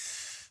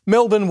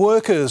 Melbourne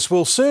workers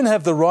will soon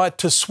have the right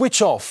to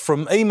switch off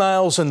from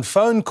emails and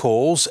phone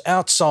calls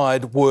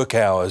outside work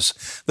hours.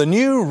 The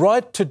new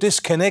right to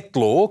disconnect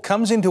law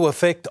comes into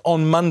effect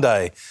on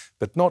Monday,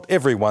 but not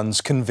everyone's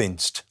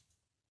convinced.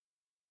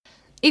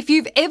 If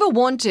you've ever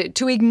wanted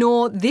to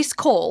ignore this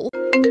call,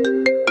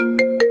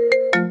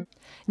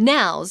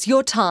 now's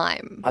your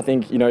time. I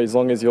think, as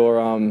long as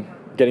you're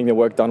getting the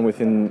work done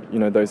within,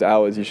 those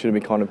hours, you shouldn't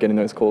be kind of getting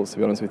those calls, to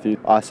be honest with you.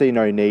 I see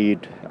no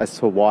need as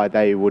to why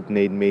they would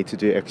need me to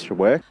do extra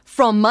work.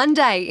 From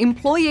Monday,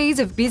 employees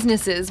of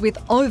businesses with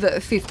over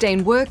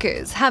 15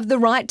 workers have the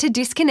right to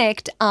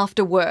disconnect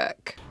after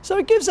work. So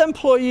it gives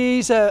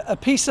employees a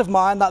peace of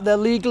mind that they're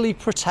legally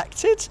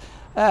protected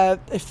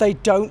if they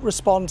don't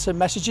respond to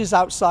messages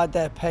outside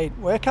their paid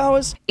work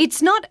hours.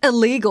 It's not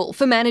illegal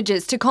for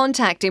managers to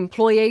contact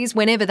employees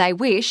whenever they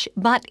wish,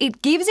 but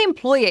it gives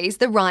employees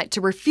the right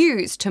to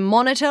refuse to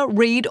monitor,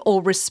 read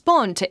or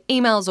respond to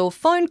emails or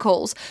phone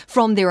calls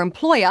from their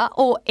employer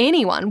or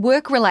anyone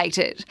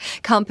work-related.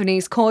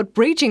 Companies caught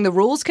breaching the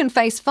rules can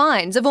face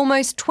fines of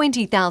almost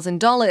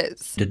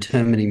 $20,000.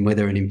 Determining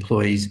whether an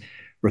employee's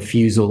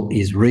refusal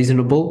is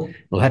reasonable,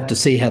 we'll have to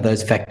see how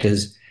those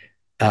factors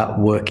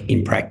work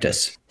in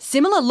practice.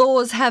 Similar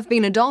laws have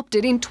been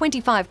adopted in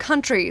 25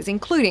 countries,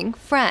 including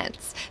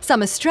France.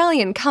 Some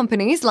Australian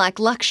companies, like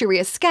Luxury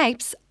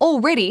Escapes,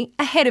 already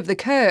ahead of the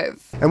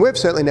curve. And we've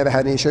certainly never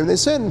had an issue. And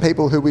there's certain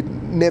people who would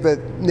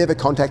never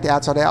contact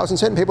outside hours, and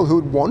certain people who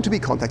would want to be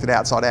contacted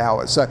outside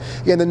hours. So,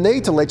 again, the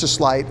need to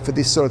legislate for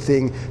this sort of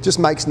thing just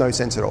makes no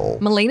sense at all.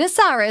 Melina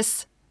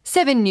Saris,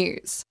 7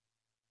 News.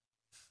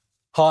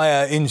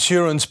 Higher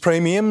insurance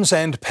premiums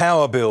and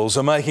power bills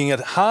are making it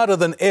harder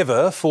than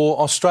ever for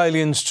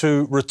Australians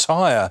to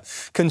retire.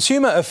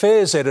 Consumer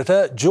Affairs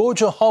editor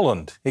Georgia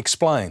Holland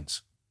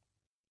explains.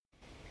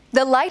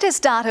 The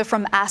latest data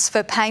from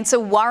ASFA paints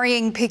a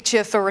worrying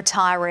picture for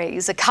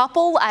retirees. A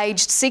couple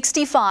aged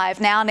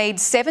 65 now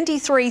needs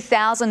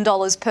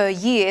 $73,000 per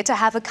year to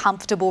have a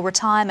comfortable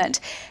retirement.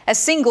 A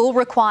single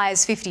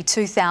requires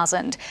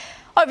 $52,000.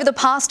 Over the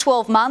past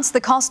 12 months, the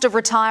cost of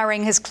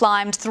retiring has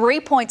climbed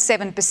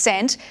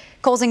 3.7%,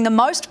 causing the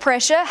most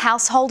pressure.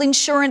 Household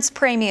insurance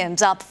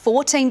premiums up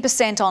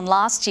 14% on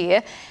last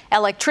year,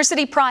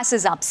 electricity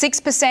prices up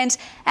 6%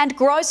 and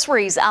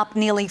groceries up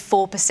nearly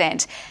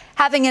 4%.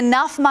 Having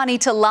enough money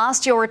to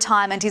last your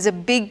retirement is a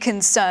big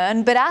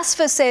concern, but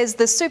ASFA says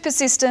the super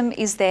system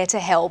is there to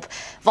help.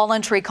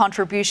 Voluntary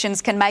contributions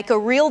can make a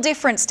real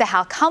difference to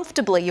how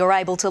comfortably you're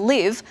able to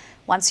live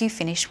once you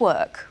finish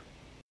work.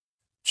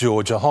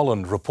 Georgia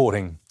Holland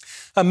reporting.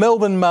 A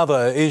Melbourne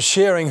mother is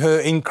sharing her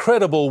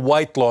incredible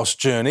weight loss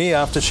journey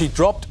after she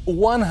dropped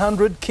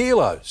 100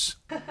 kilos.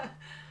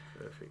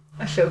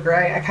 I feel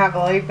great. I can't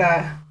believe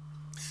that.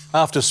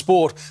 After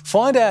sport,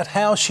 find out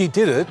how she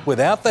did it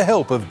without the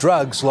help of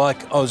drugs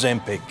like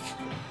Ozempic.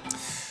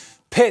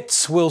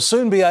 Pets will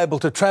soon be able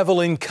to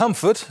travel in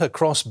comfort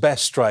across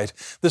Bass Strait.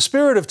 The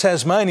Spirit of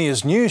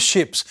Tasmania's new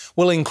ships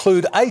will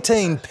include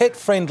 18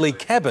 pet-friendly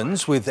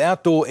cabins with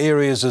outdoor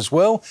areas as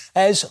well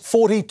as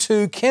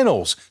 42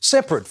 kennels,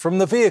 separate from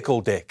the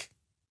vehicle deck.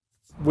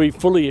 We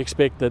fully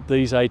expect that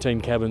these 18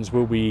 cabins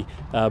will be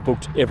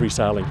booked every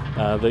sailing.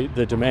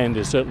 The demand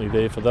is certainly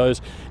there for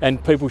those,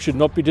 and people should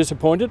not be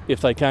disappointed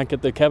if they can't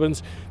get their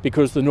cabins,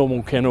 because the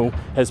normal kennel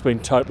has been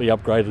totally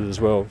upgraded as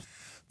well.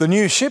 The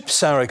new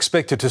ships are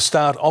expected to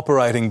start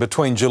operating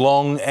between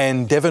Geelong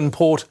and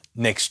Devonport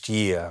next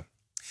year.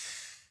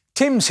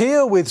 Tim's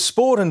here with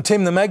sport, and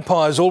Tim, the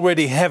Magpies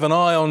already have an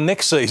eye on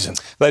next season.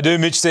 They do,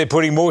 Mitch. They're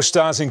putting more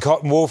stars in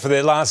cotton wool for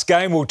their last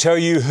game. We'll tell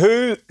you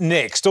who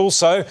next.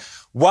 Also,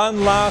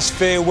 one last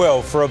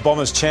farewell for a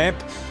Bombers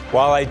champ,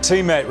 while a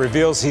teammate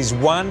reveals his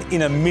 1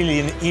 in a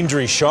million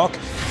injury shock.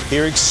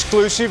 Hear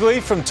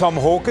exclusively from Tom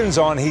Hawkins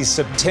on his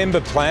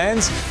September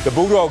plans. The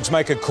Bulldogs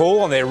make a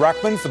call on their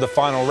ruckman for the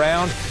final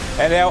round,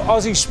 and our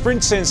Aussie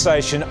sprint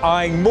sensation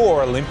eyeing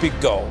more Olympic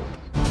gold.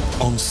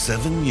 On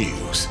 7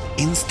 News,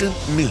 instant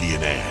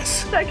millionaires.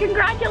 So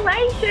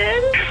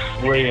congratulations!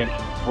 Brilliant.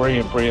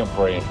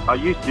 Are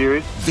you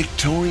serious?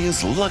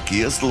 Victoria's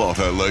luckiest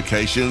lotto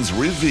locations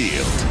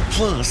revealed.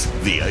 Plus,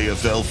 the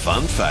AFL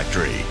Fun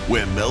Factory,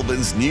 where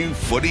Melbourne's new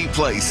footy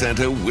play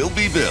centre will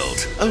be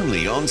built.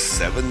 Only on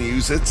 7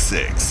 News at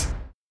 6.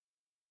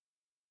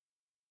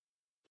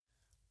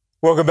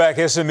 Welcome back.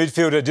 Essendon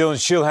midfielder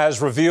Dylan Shiel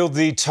has revealed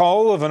the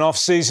toll of an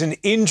off-season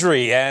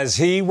injury as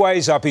he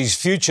weighs up his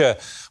future,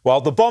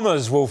 while the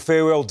Bombers will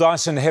farewell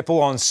Dyson Heppell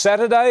on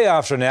Saturday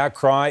after an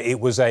outcry it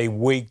was a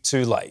week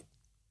too late.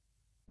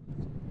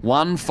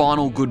 One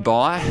final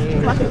goodbye.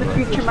 Good luck in the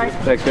future, mate.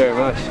 Thanks very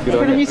much. Good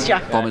on you. Miss ya.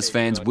 Bombers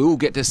fans will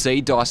get to see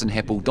Dyson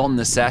Heppell don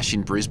the sash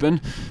in Brisbane,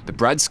 but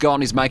Brad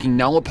Scott is making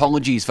no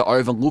apologies for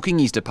overlooking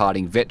his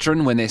departing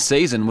veteran when their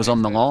season was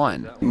on the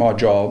line. My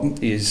job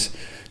is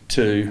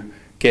to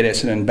get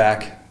Essendon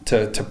back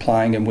to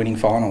playing and winning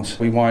finals.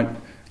 We won't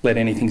let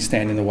anything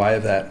stand in the way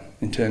of that,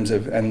 in terms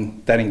of,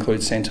 and that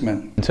includes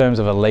sentiment. In terms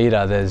of a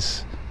leader,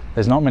 there's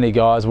not many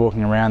guys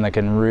walking around that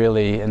can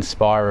really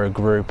inspire a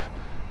group,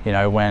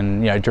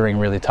 during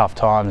really tough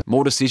times.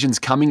 More decisions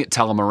coming at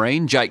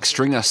Tullamarine. Jake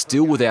Stringer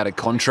still without a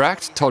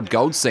contract. Todd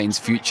Goldstein's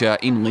future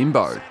in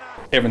limbo.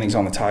 Everything's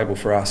on the table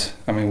for us.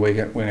 I mean,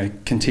 we're going to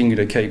continue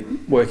to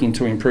keep working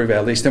to improve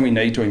our list, and we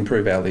need to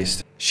improve our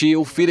list.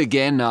 Shiel fit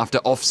again after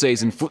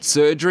off-season foot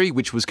surgery,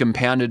 which was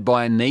compounded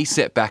by a knee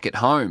setback at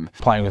home.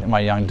 Playing with my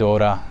young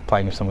daughter,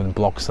 playing with some of the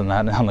blocks and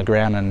that on the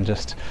ground, and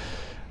just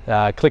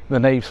clicked, the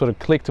knee sort of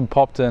clicked and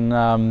popped, and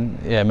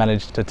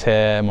managed to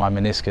tear my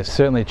meniscus.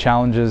 Certainly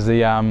challenges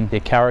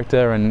the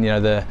character and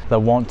the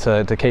want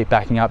to keep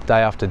backing up day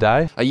after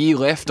day. A year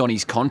left on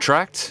his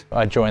contract.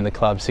 I joined the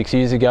club 6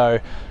 years ago,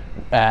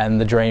 and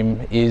the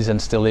dream is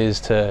and still is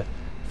to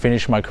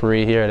finish my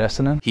career here at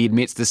Essendon. He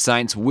admits the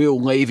Saints will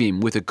leave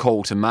him with a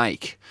call to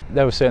make.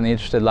 They were certainly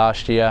interested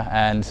last year,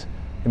 and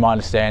my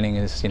understanding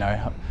is,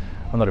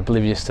 I'm not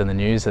oblivious to the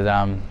news that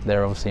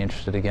they're obviously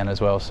interested again as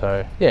well.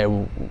 So yeah,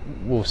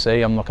 we'll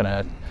see. I'm not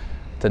going to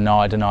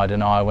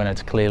deny when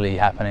it's clearly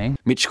happening.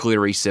 Mitch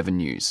Cleary, 7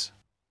 News.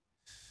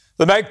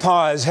 The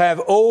Magpies have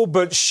all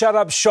but shut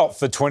up shop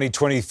for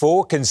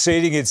 2024,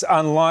 conceding it's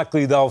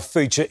unlikely they'll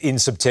feature in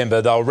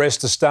September. They'll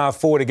rest a star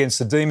forward against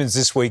the Demons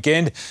this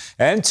weekend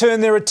and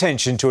turn their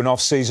attention to an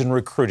off-season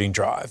recruiting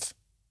drive.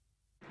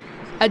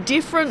 A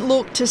different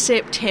look to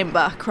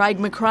September. Craig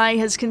McRae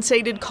has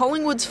conceded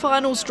Collingwood's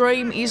finals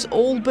dream is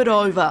all but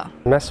over.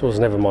 Maths was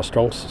never my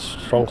strong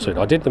suit.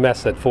 I did the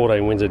maths that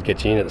 14 wins would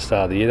get you in at the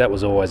start of the year. That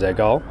was always our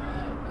goal.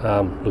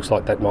 Looks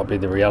like that might be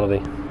the reality.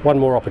 One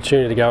more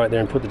opportunity to go out there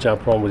and put the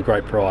jumper on with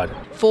great pride.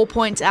 4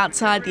 points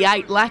outside the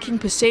 8, lacking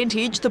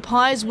percentage, the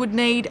Pies would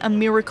need a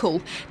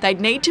miracle. They'd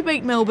need to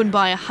beat Melbourne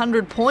by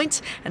 100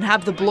 points and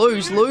have the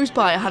Blues lose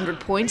by 100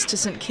 points to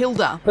St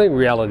Kilda. I think the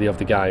reality of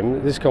the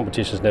game, this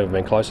competition's never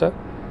been closer.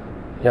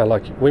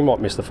 We might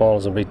miss the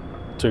finals and be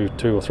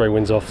two or three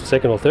wins off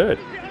second or third.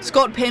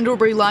 Scott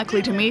Pendlebury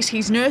likely to miss.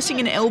 He's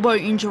nursing an elbow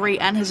injury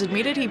and has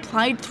admitted he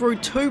played through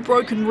 2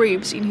 broken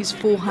ribs in his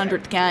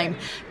 400th game.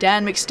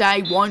 Dan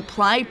McStay won't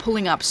play,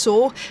 pulling up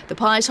sore. The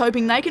Pies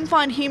hoping they can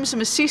find him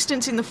some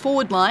assistance in the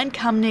forward line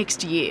come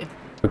next year.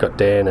 We've got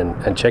Dan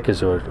and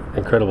Checkers who are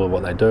incredible at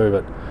what they do,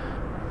 but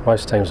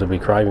most teams would be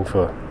craving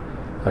for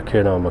a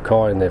Curnow and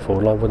Mackay in their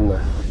forward line, wouldn't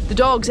they? The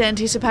Dogs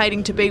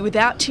anticipating to be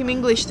without Tim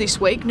English this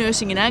week,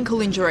 nursing an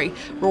ankle injury.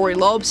 Rory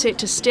Lobb set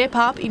to step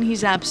up in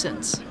his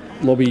absence.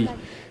 Lobby,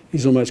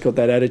 he's almost got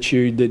that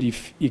attitude that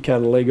if you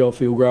cut a leg off,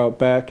 he'll grow it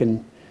back.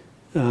 And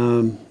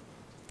I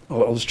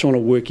was trying to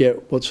work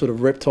out what sort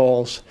of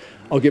reptiles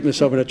I'll get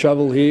myself into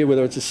trouble here,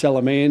 whether it's a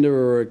salamander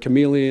or a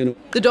chameleon.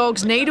 The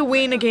Dogs need a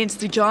win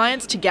against the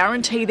Giants to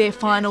guarantee their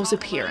finals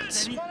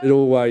appearance. It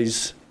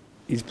always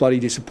is bloody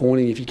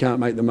disappointing if you can't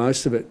make the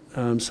most of it.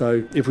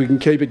 So if we can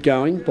keep it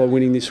going by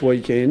winning this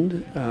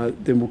weekend,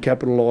 then we'll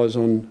capitalise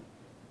on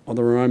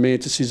the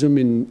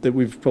romanticism that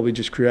we've probably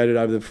just created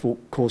over the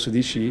course of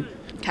this year.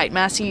 Kate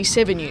Massey,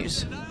 7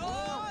 News.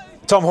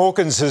 Tom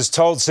Hawkins has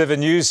told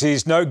 7 News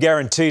he's no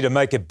guarantee to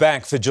make it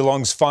back for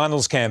Geelong's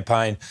finals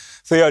campaign.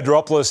 Theo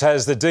Dropoulos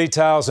has the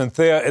details, and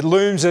Theo, it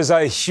looms as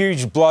a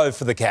huge blow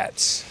for the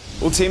Cats.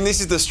 Well, Tim, this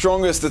is the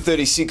strongest the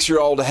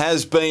 36-year-old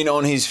has been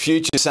on his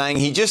future, saying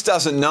he just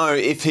doesn't know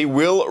if he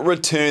will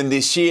return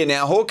this year.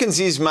 Now,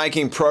 Hawkins is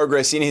making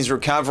progress in his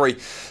recovery,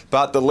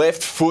 but the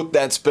left foot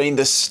that's been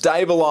the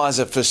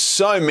stabiliser for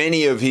so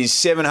many of his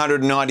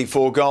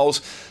 794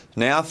 goals,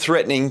 now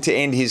threatening to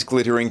end his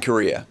glittering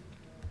career.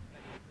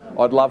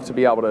 I'd love to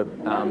be able to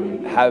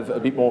have a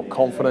bit more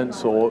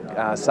confidence or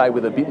say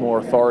with a bit more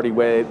authority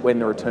when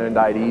the return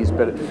date is,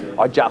 but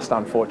I just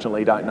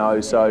unfortunately don't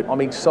know. So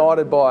I'm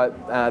excited by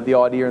the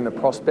idea and the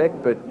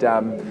prospect, but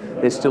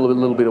there's still a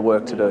little bit of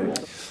work to do.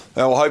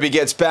 Well, we'll hope he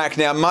gets back.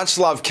 Now,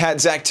 much-loved Cat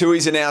Zach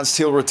Tui's announced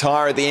he'll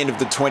retire at the end of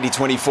the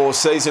 2024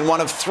 season. One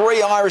of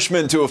 3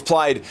 Irishmen to have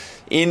played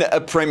in a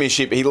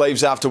premiership. He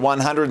leaves after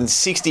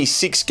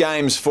 166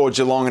 games for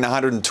Geelong and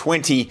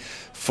 120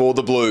 for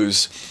the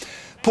Blues.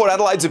 Port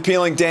Adelaide's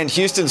appealing Dan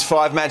Houston's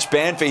 5-match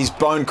ban for his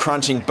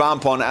bone-crunching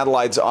bump on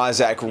Adelaide's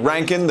Isaac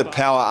Rankin. The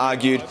Power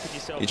argued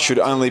it should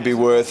only be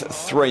worth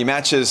 3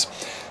 matches.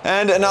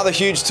 And another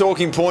huge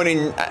talking point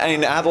in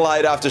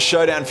Adelaide after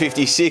Showdown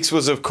 56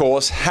 was, of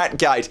course,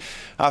 Hatgate.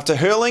 After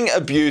hurling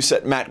abuse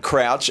at Matt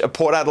Crouch, a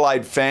Port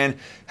Adelaide fan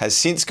has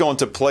since gone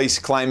to police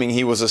claiming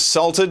he was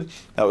assaulted.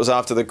 That was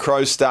after the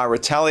Crows star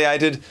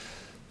retaliated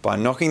by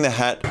knocking the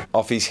hat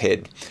off his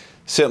head.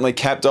 Certainly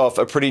capped off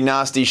a pretty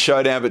nasty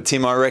showdown, but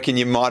Tim, I reckon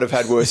you might have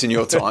had worse in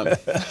your time.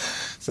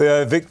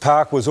 So Vic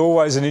Park was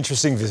always an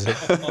interesting visit.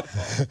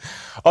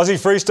 Aussie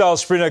freestyle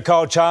sprinter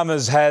Kyle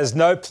Chalmers has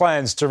no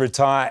plans to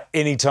retire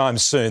anytime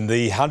soon.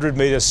 The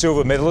 100-metre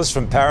silver medalist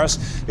from Paris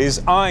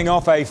is eyeing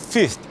off a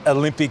 5th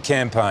Olympic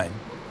campaign.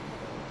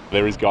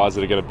 There is guys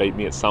that are going to beat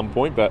me at some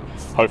point, but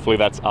hopefully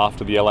that's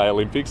after the LA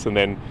Olympics, and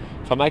then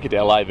if I make it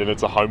to LA, then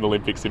it's a home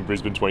Olympics in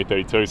Brisbane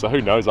 2032, so who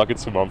knows, I could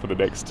swim on for the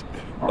next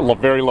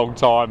very long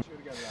time.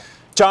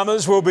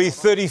 Chalmers will be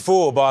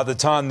 34 by the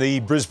time the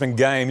Brisbane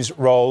Games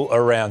roll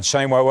around.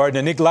 Shane Woden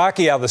and Nick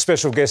Larkey are the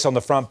special guests on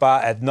the front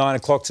bar at 9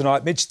 o'clock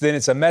tonight. Mitch, then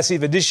it's a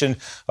massive edition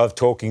of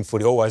Talking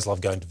Footy. Always love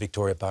going to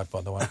Victoria Park,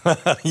 by the way.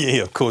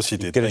 Yeah, of course you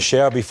did. Get a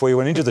shower before you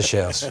went into the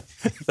showers.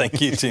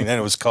 Thank you, Tim. And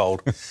it was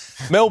cold.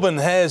 Melbourne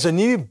has a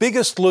new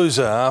biggest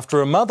loser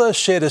after a mother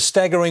shed a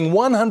staggering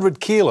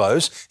 100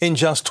 kilos in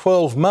just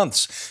 12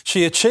 months.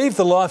 She achieved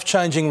the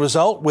life-changing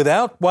result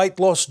without weight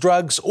loss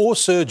drugs or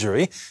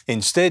surgery,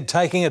 instead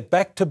taking it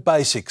back to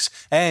basics,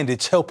 and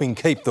it's helping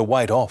keep the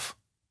weight off.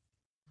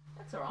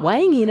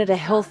 Weighing in at a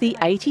healthy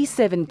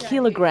 87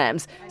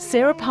 kilograms,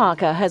 Sarah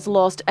Parker has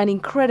lost an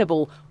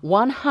incredible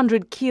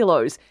 100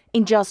 kilos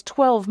in just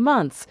 12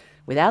 months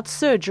without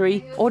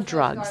surgery or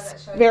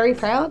drugs. Very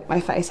proud.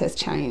 My face has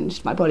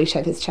changed, my body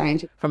shape has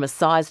changed. From a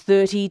size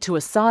 30 to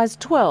a size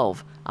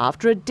 12,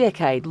 after a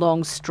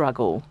decade-long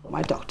struggle.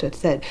 My doctor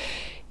said,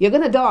 "You're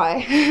going to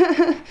die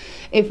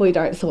if we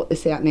don't sort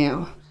this out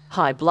now."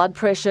 High blood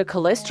pressure,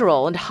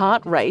 cholesterol and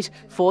heart rate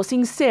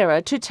forcing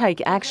Sarah to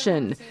take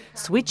action,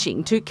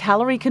 switching to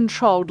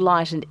calorie-controlled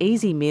light and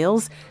easy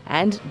meals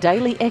and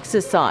daily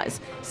exercise,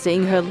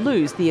 seeing her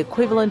lose the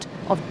equivalent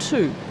of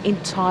 2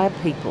 entire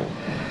people.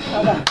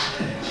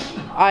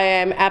 I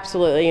am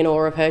absolutely in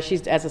awe of her.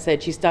 As I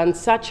said, she's done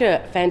such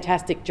a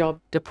fantastic job.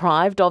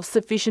 Deprived of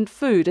sufficient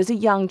food as a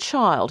young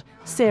child,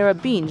 Sarah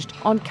binged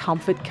on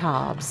comfort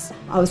carbs.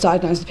 I was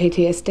diagnosed with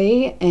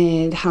PTSD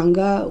and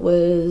hunger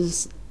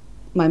was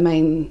my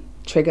main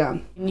trigger.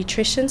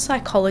 Nutrition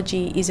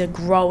psychology is a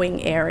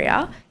growing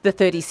area. The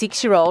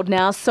 36-year-old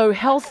now so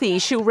healthy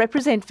she'll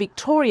represent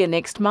Victoria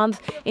next month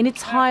in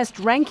its highest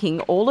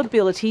ranking All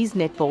Abilities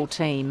netball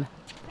team.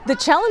 The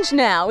challenge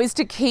now is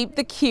to keep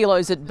the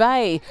kilos at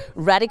bay.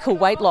 Radical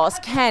weight loss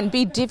can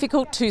be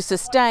difficult to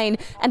sustain,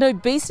 and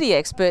obesity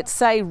experts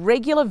say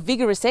regular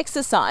vigorous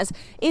exercise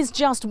is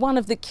just one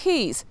of the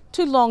keys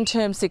to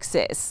long-term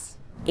success.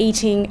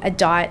 Eating a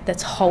diet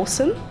that's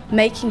wholesome,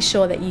 making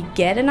sure that you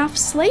get enough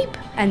sleep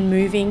and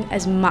moving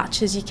as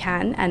much as you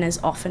can and as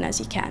often as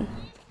you can.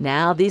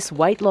 Now this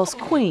weight loss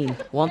queen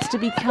wants to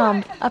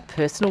become a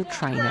personal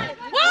trainer.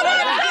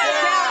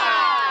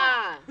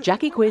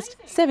 Jackie Quist,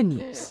 7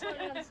 News.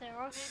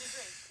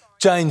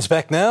 Jane's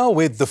back now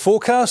with the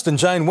forecast. And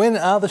Jane, when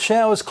are the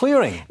showers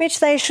clearing? Mitch,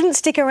 they shouldn't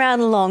stick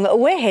around long.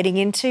 We're heading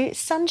into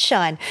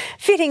sunshine.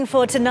 Fitting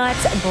for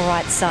tonight's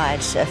bright side.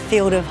 A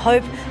field of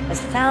hope as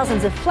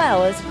thousands of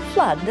flowers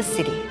flood the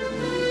city.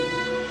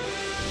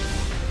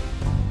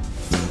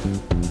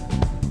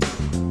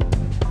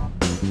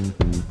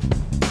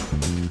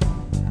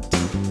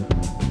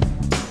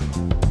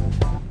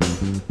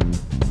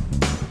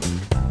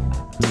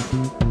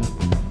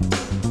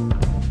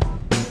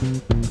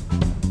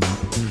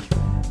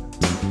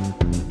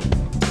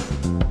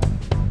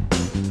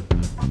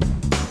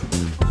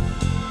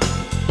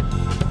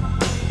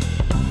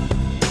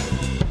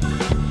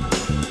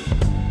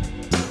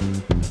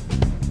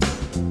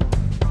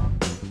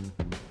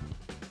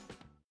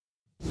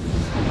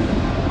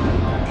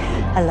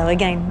 Hello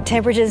again.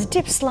 Temperatures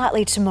dip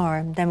slightly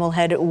tomorrow, then we'll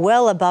head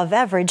well above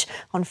average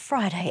on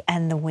Friday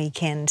and the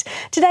weekend.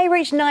 Today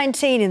reached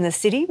 19 in the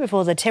city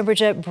before the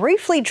temperature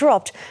briefly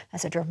dropped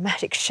as a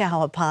dramatic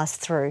shower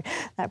passed through.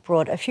 That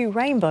brought a few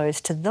rainbows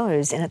to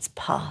those in its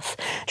path.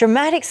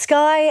 Dramatic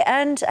sky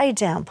and a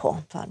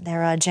downpour, but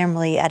there are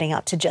generally adding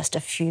up to just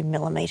a few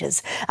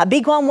millimetres. A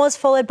big one was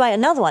followed by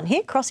another one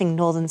here crossing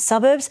northern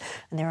suburbs,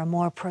 and there are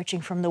more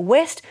approaching from the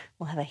west.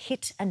 We'll have a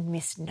hit and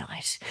miss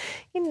night.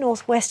 In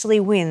northwesterly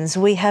winds,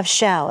 we have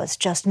showers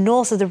just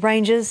north of the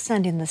ranges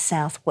and in the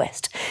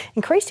southwest,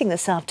 increasing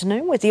this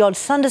afternoon with the odd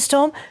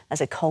thunderstorm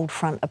as a cold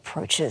front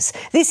approaches.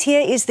 This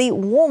here is the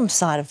warm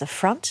side of the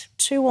front.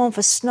 Too warm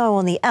for snow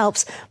on the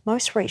Alps.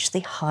 Most reach the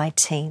high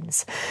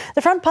teens.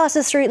 The front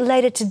passes through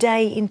later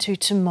today into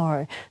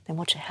tomorrow. Then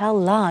watch how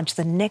large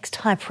the next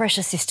high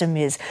pressure system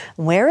is.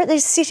 Where it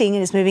is sitting,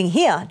 it is moving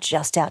here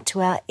just out to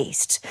our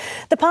east.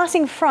 The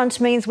passing front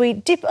means we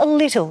dip a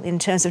little in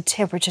terms of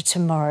temperature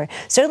tomorrow.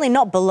 Certainly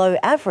not below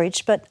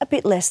average, but a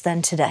bit less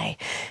than today.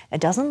 It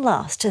doesn't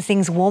last.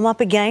 Things warm up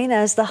again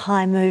as the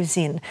high moves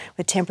in,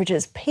 with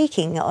temperatures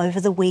peaking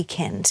over the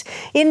weekend.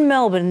 In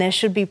Melbourne, there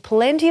should be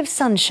plenty of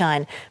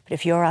sunshine, but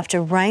if you're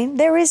after rain,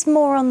 there is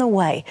more on the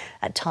way,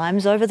 at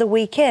times over the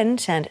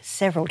weekend and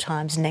several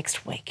times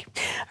next week.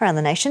 Around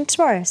the nation,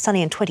 tomorrow,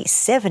 sunny and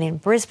 27 in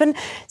Brisbane.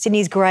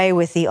 Sydney's grey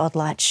with the odd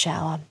light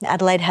shower.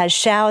 Adelaide has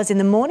showers in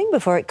the morning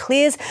before it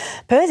clears.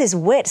 Perth is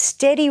wet,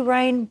 steady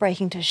rain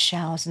breaking to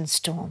showers and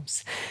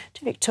storms.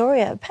 To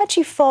Victoria,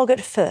 patchy fog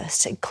at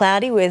first,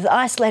 cloudy with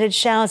isolated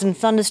showers and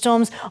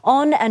thunderstorms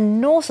on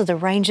and north of the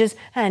ranges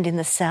and in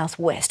the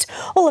southwest.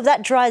 All of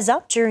that dries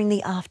up during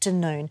the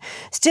afternoon.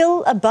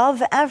 Still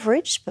above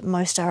average, but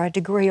most are a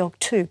degree or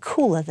two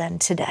cooler than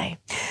today.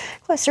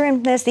 Closer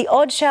in, there's the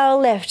odd shower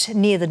left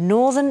near the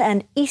northern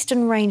and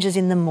eastern ranges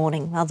in the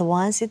morning.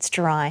 Otherwise, it's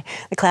dry.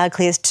 The cloud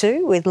clears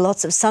too, with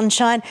lots of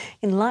sunshine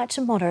in light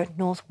to moderate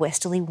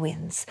northwesterly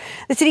winds.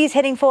 The city is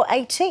heading for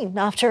 18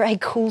 after a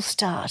cool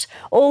start.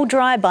 All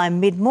dry by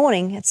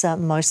mid-morning. It's a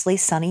mostly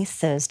sunny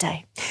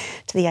Thursday.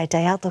 To the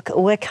 8-day outlook,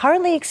 we're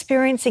currently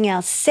experiencing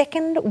our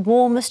second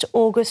warmest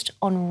August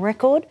on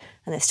record,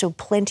 and there's still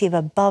plenty of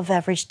above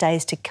average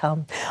days to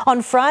come.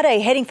 On Friday,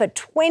 heading for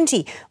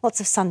 20, lots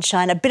of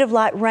sunshine, a bit of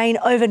light rain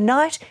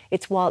overnight.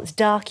 While it's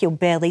dark, you'll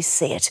barely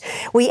see it.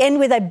 We end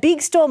with a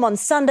big storm on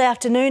Sunday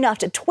afternoon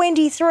after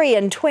 23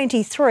 and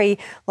 23,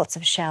 lots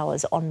of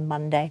showers on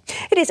Monday.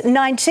 It is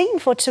 19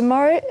 for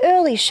tomorrow,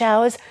 early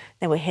showers.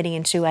 Then we're heading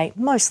into a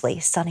mostly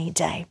sunny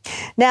day.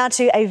 Now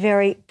to a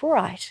very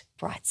bright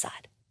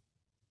side.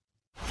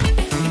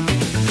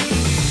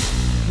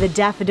 The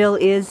daffodil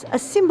is a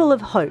symbol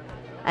of hope,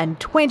 and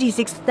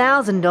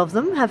 26,000 of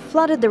them have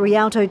flooded the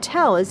Rialto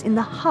Towers in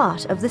the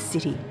heart of the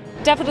city.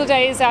 Daffodil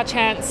Day is our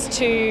chance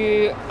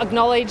to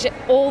acknowledge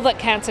all that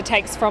cancer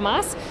takes from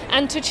us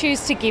and to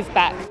choose to give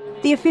back.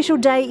 The official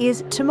day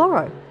is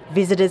tomorrow.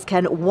 Visitors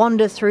can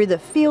wander through the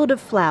field of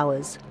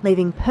flowers,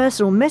 leaving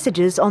personal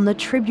messages on the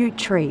tribute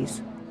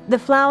trees. The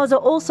flowers are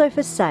also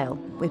for sale,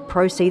 with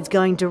proceeds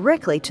going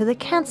directly to the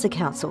Cancer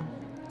Council.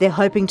 They're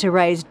hoping to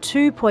raise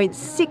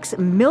 $2.6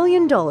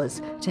 million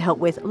to help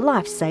with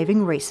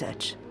life-saving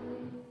research.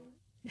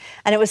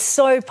 And it was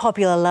so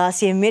popular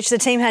last year, Mitch, the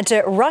team had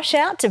to rush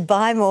out to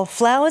buy more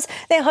flowers.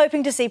 They're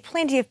hoping to see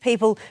plenty of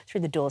people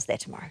through the doors there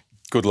tomorrow.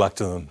 Good luck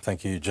to them.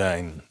 Thank you,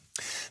 Jane.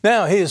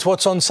 Now, here's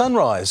what's on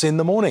Sunrise in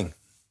the morning.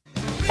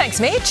 Thanks,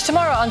 Mitch.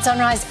 Tomorrow on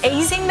Sunrise,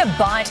 easing the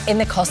bite in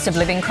the cost of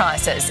living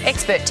crisis.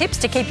 Expert tips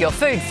to keep your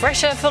food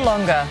fresher for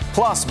longer.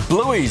 Plus,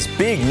 Bluey's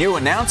big new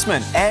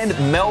announcement and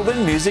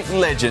Melbourne music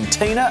legend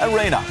Tina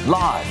Arena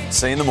live.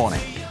 See you in the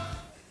morning.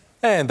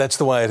 And that's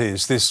the way it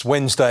is this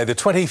Wednesday, the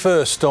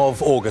 21st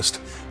of August.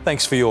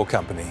 Thanks for your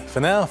company.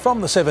 For now,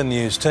 from the 7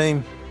 News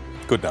team,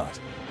 good night.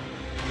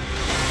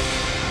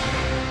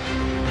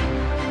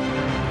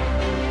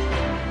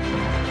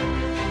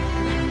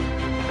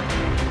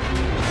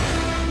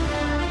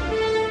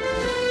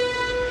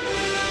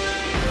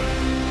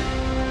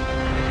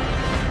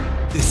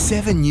 The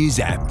 7 News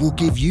app will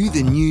give you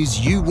the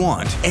news you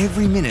want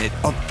every minute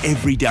of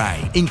every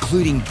day,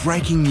 including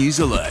breaking news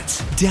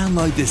alerts.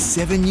 Download the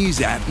 7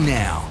 News app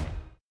now.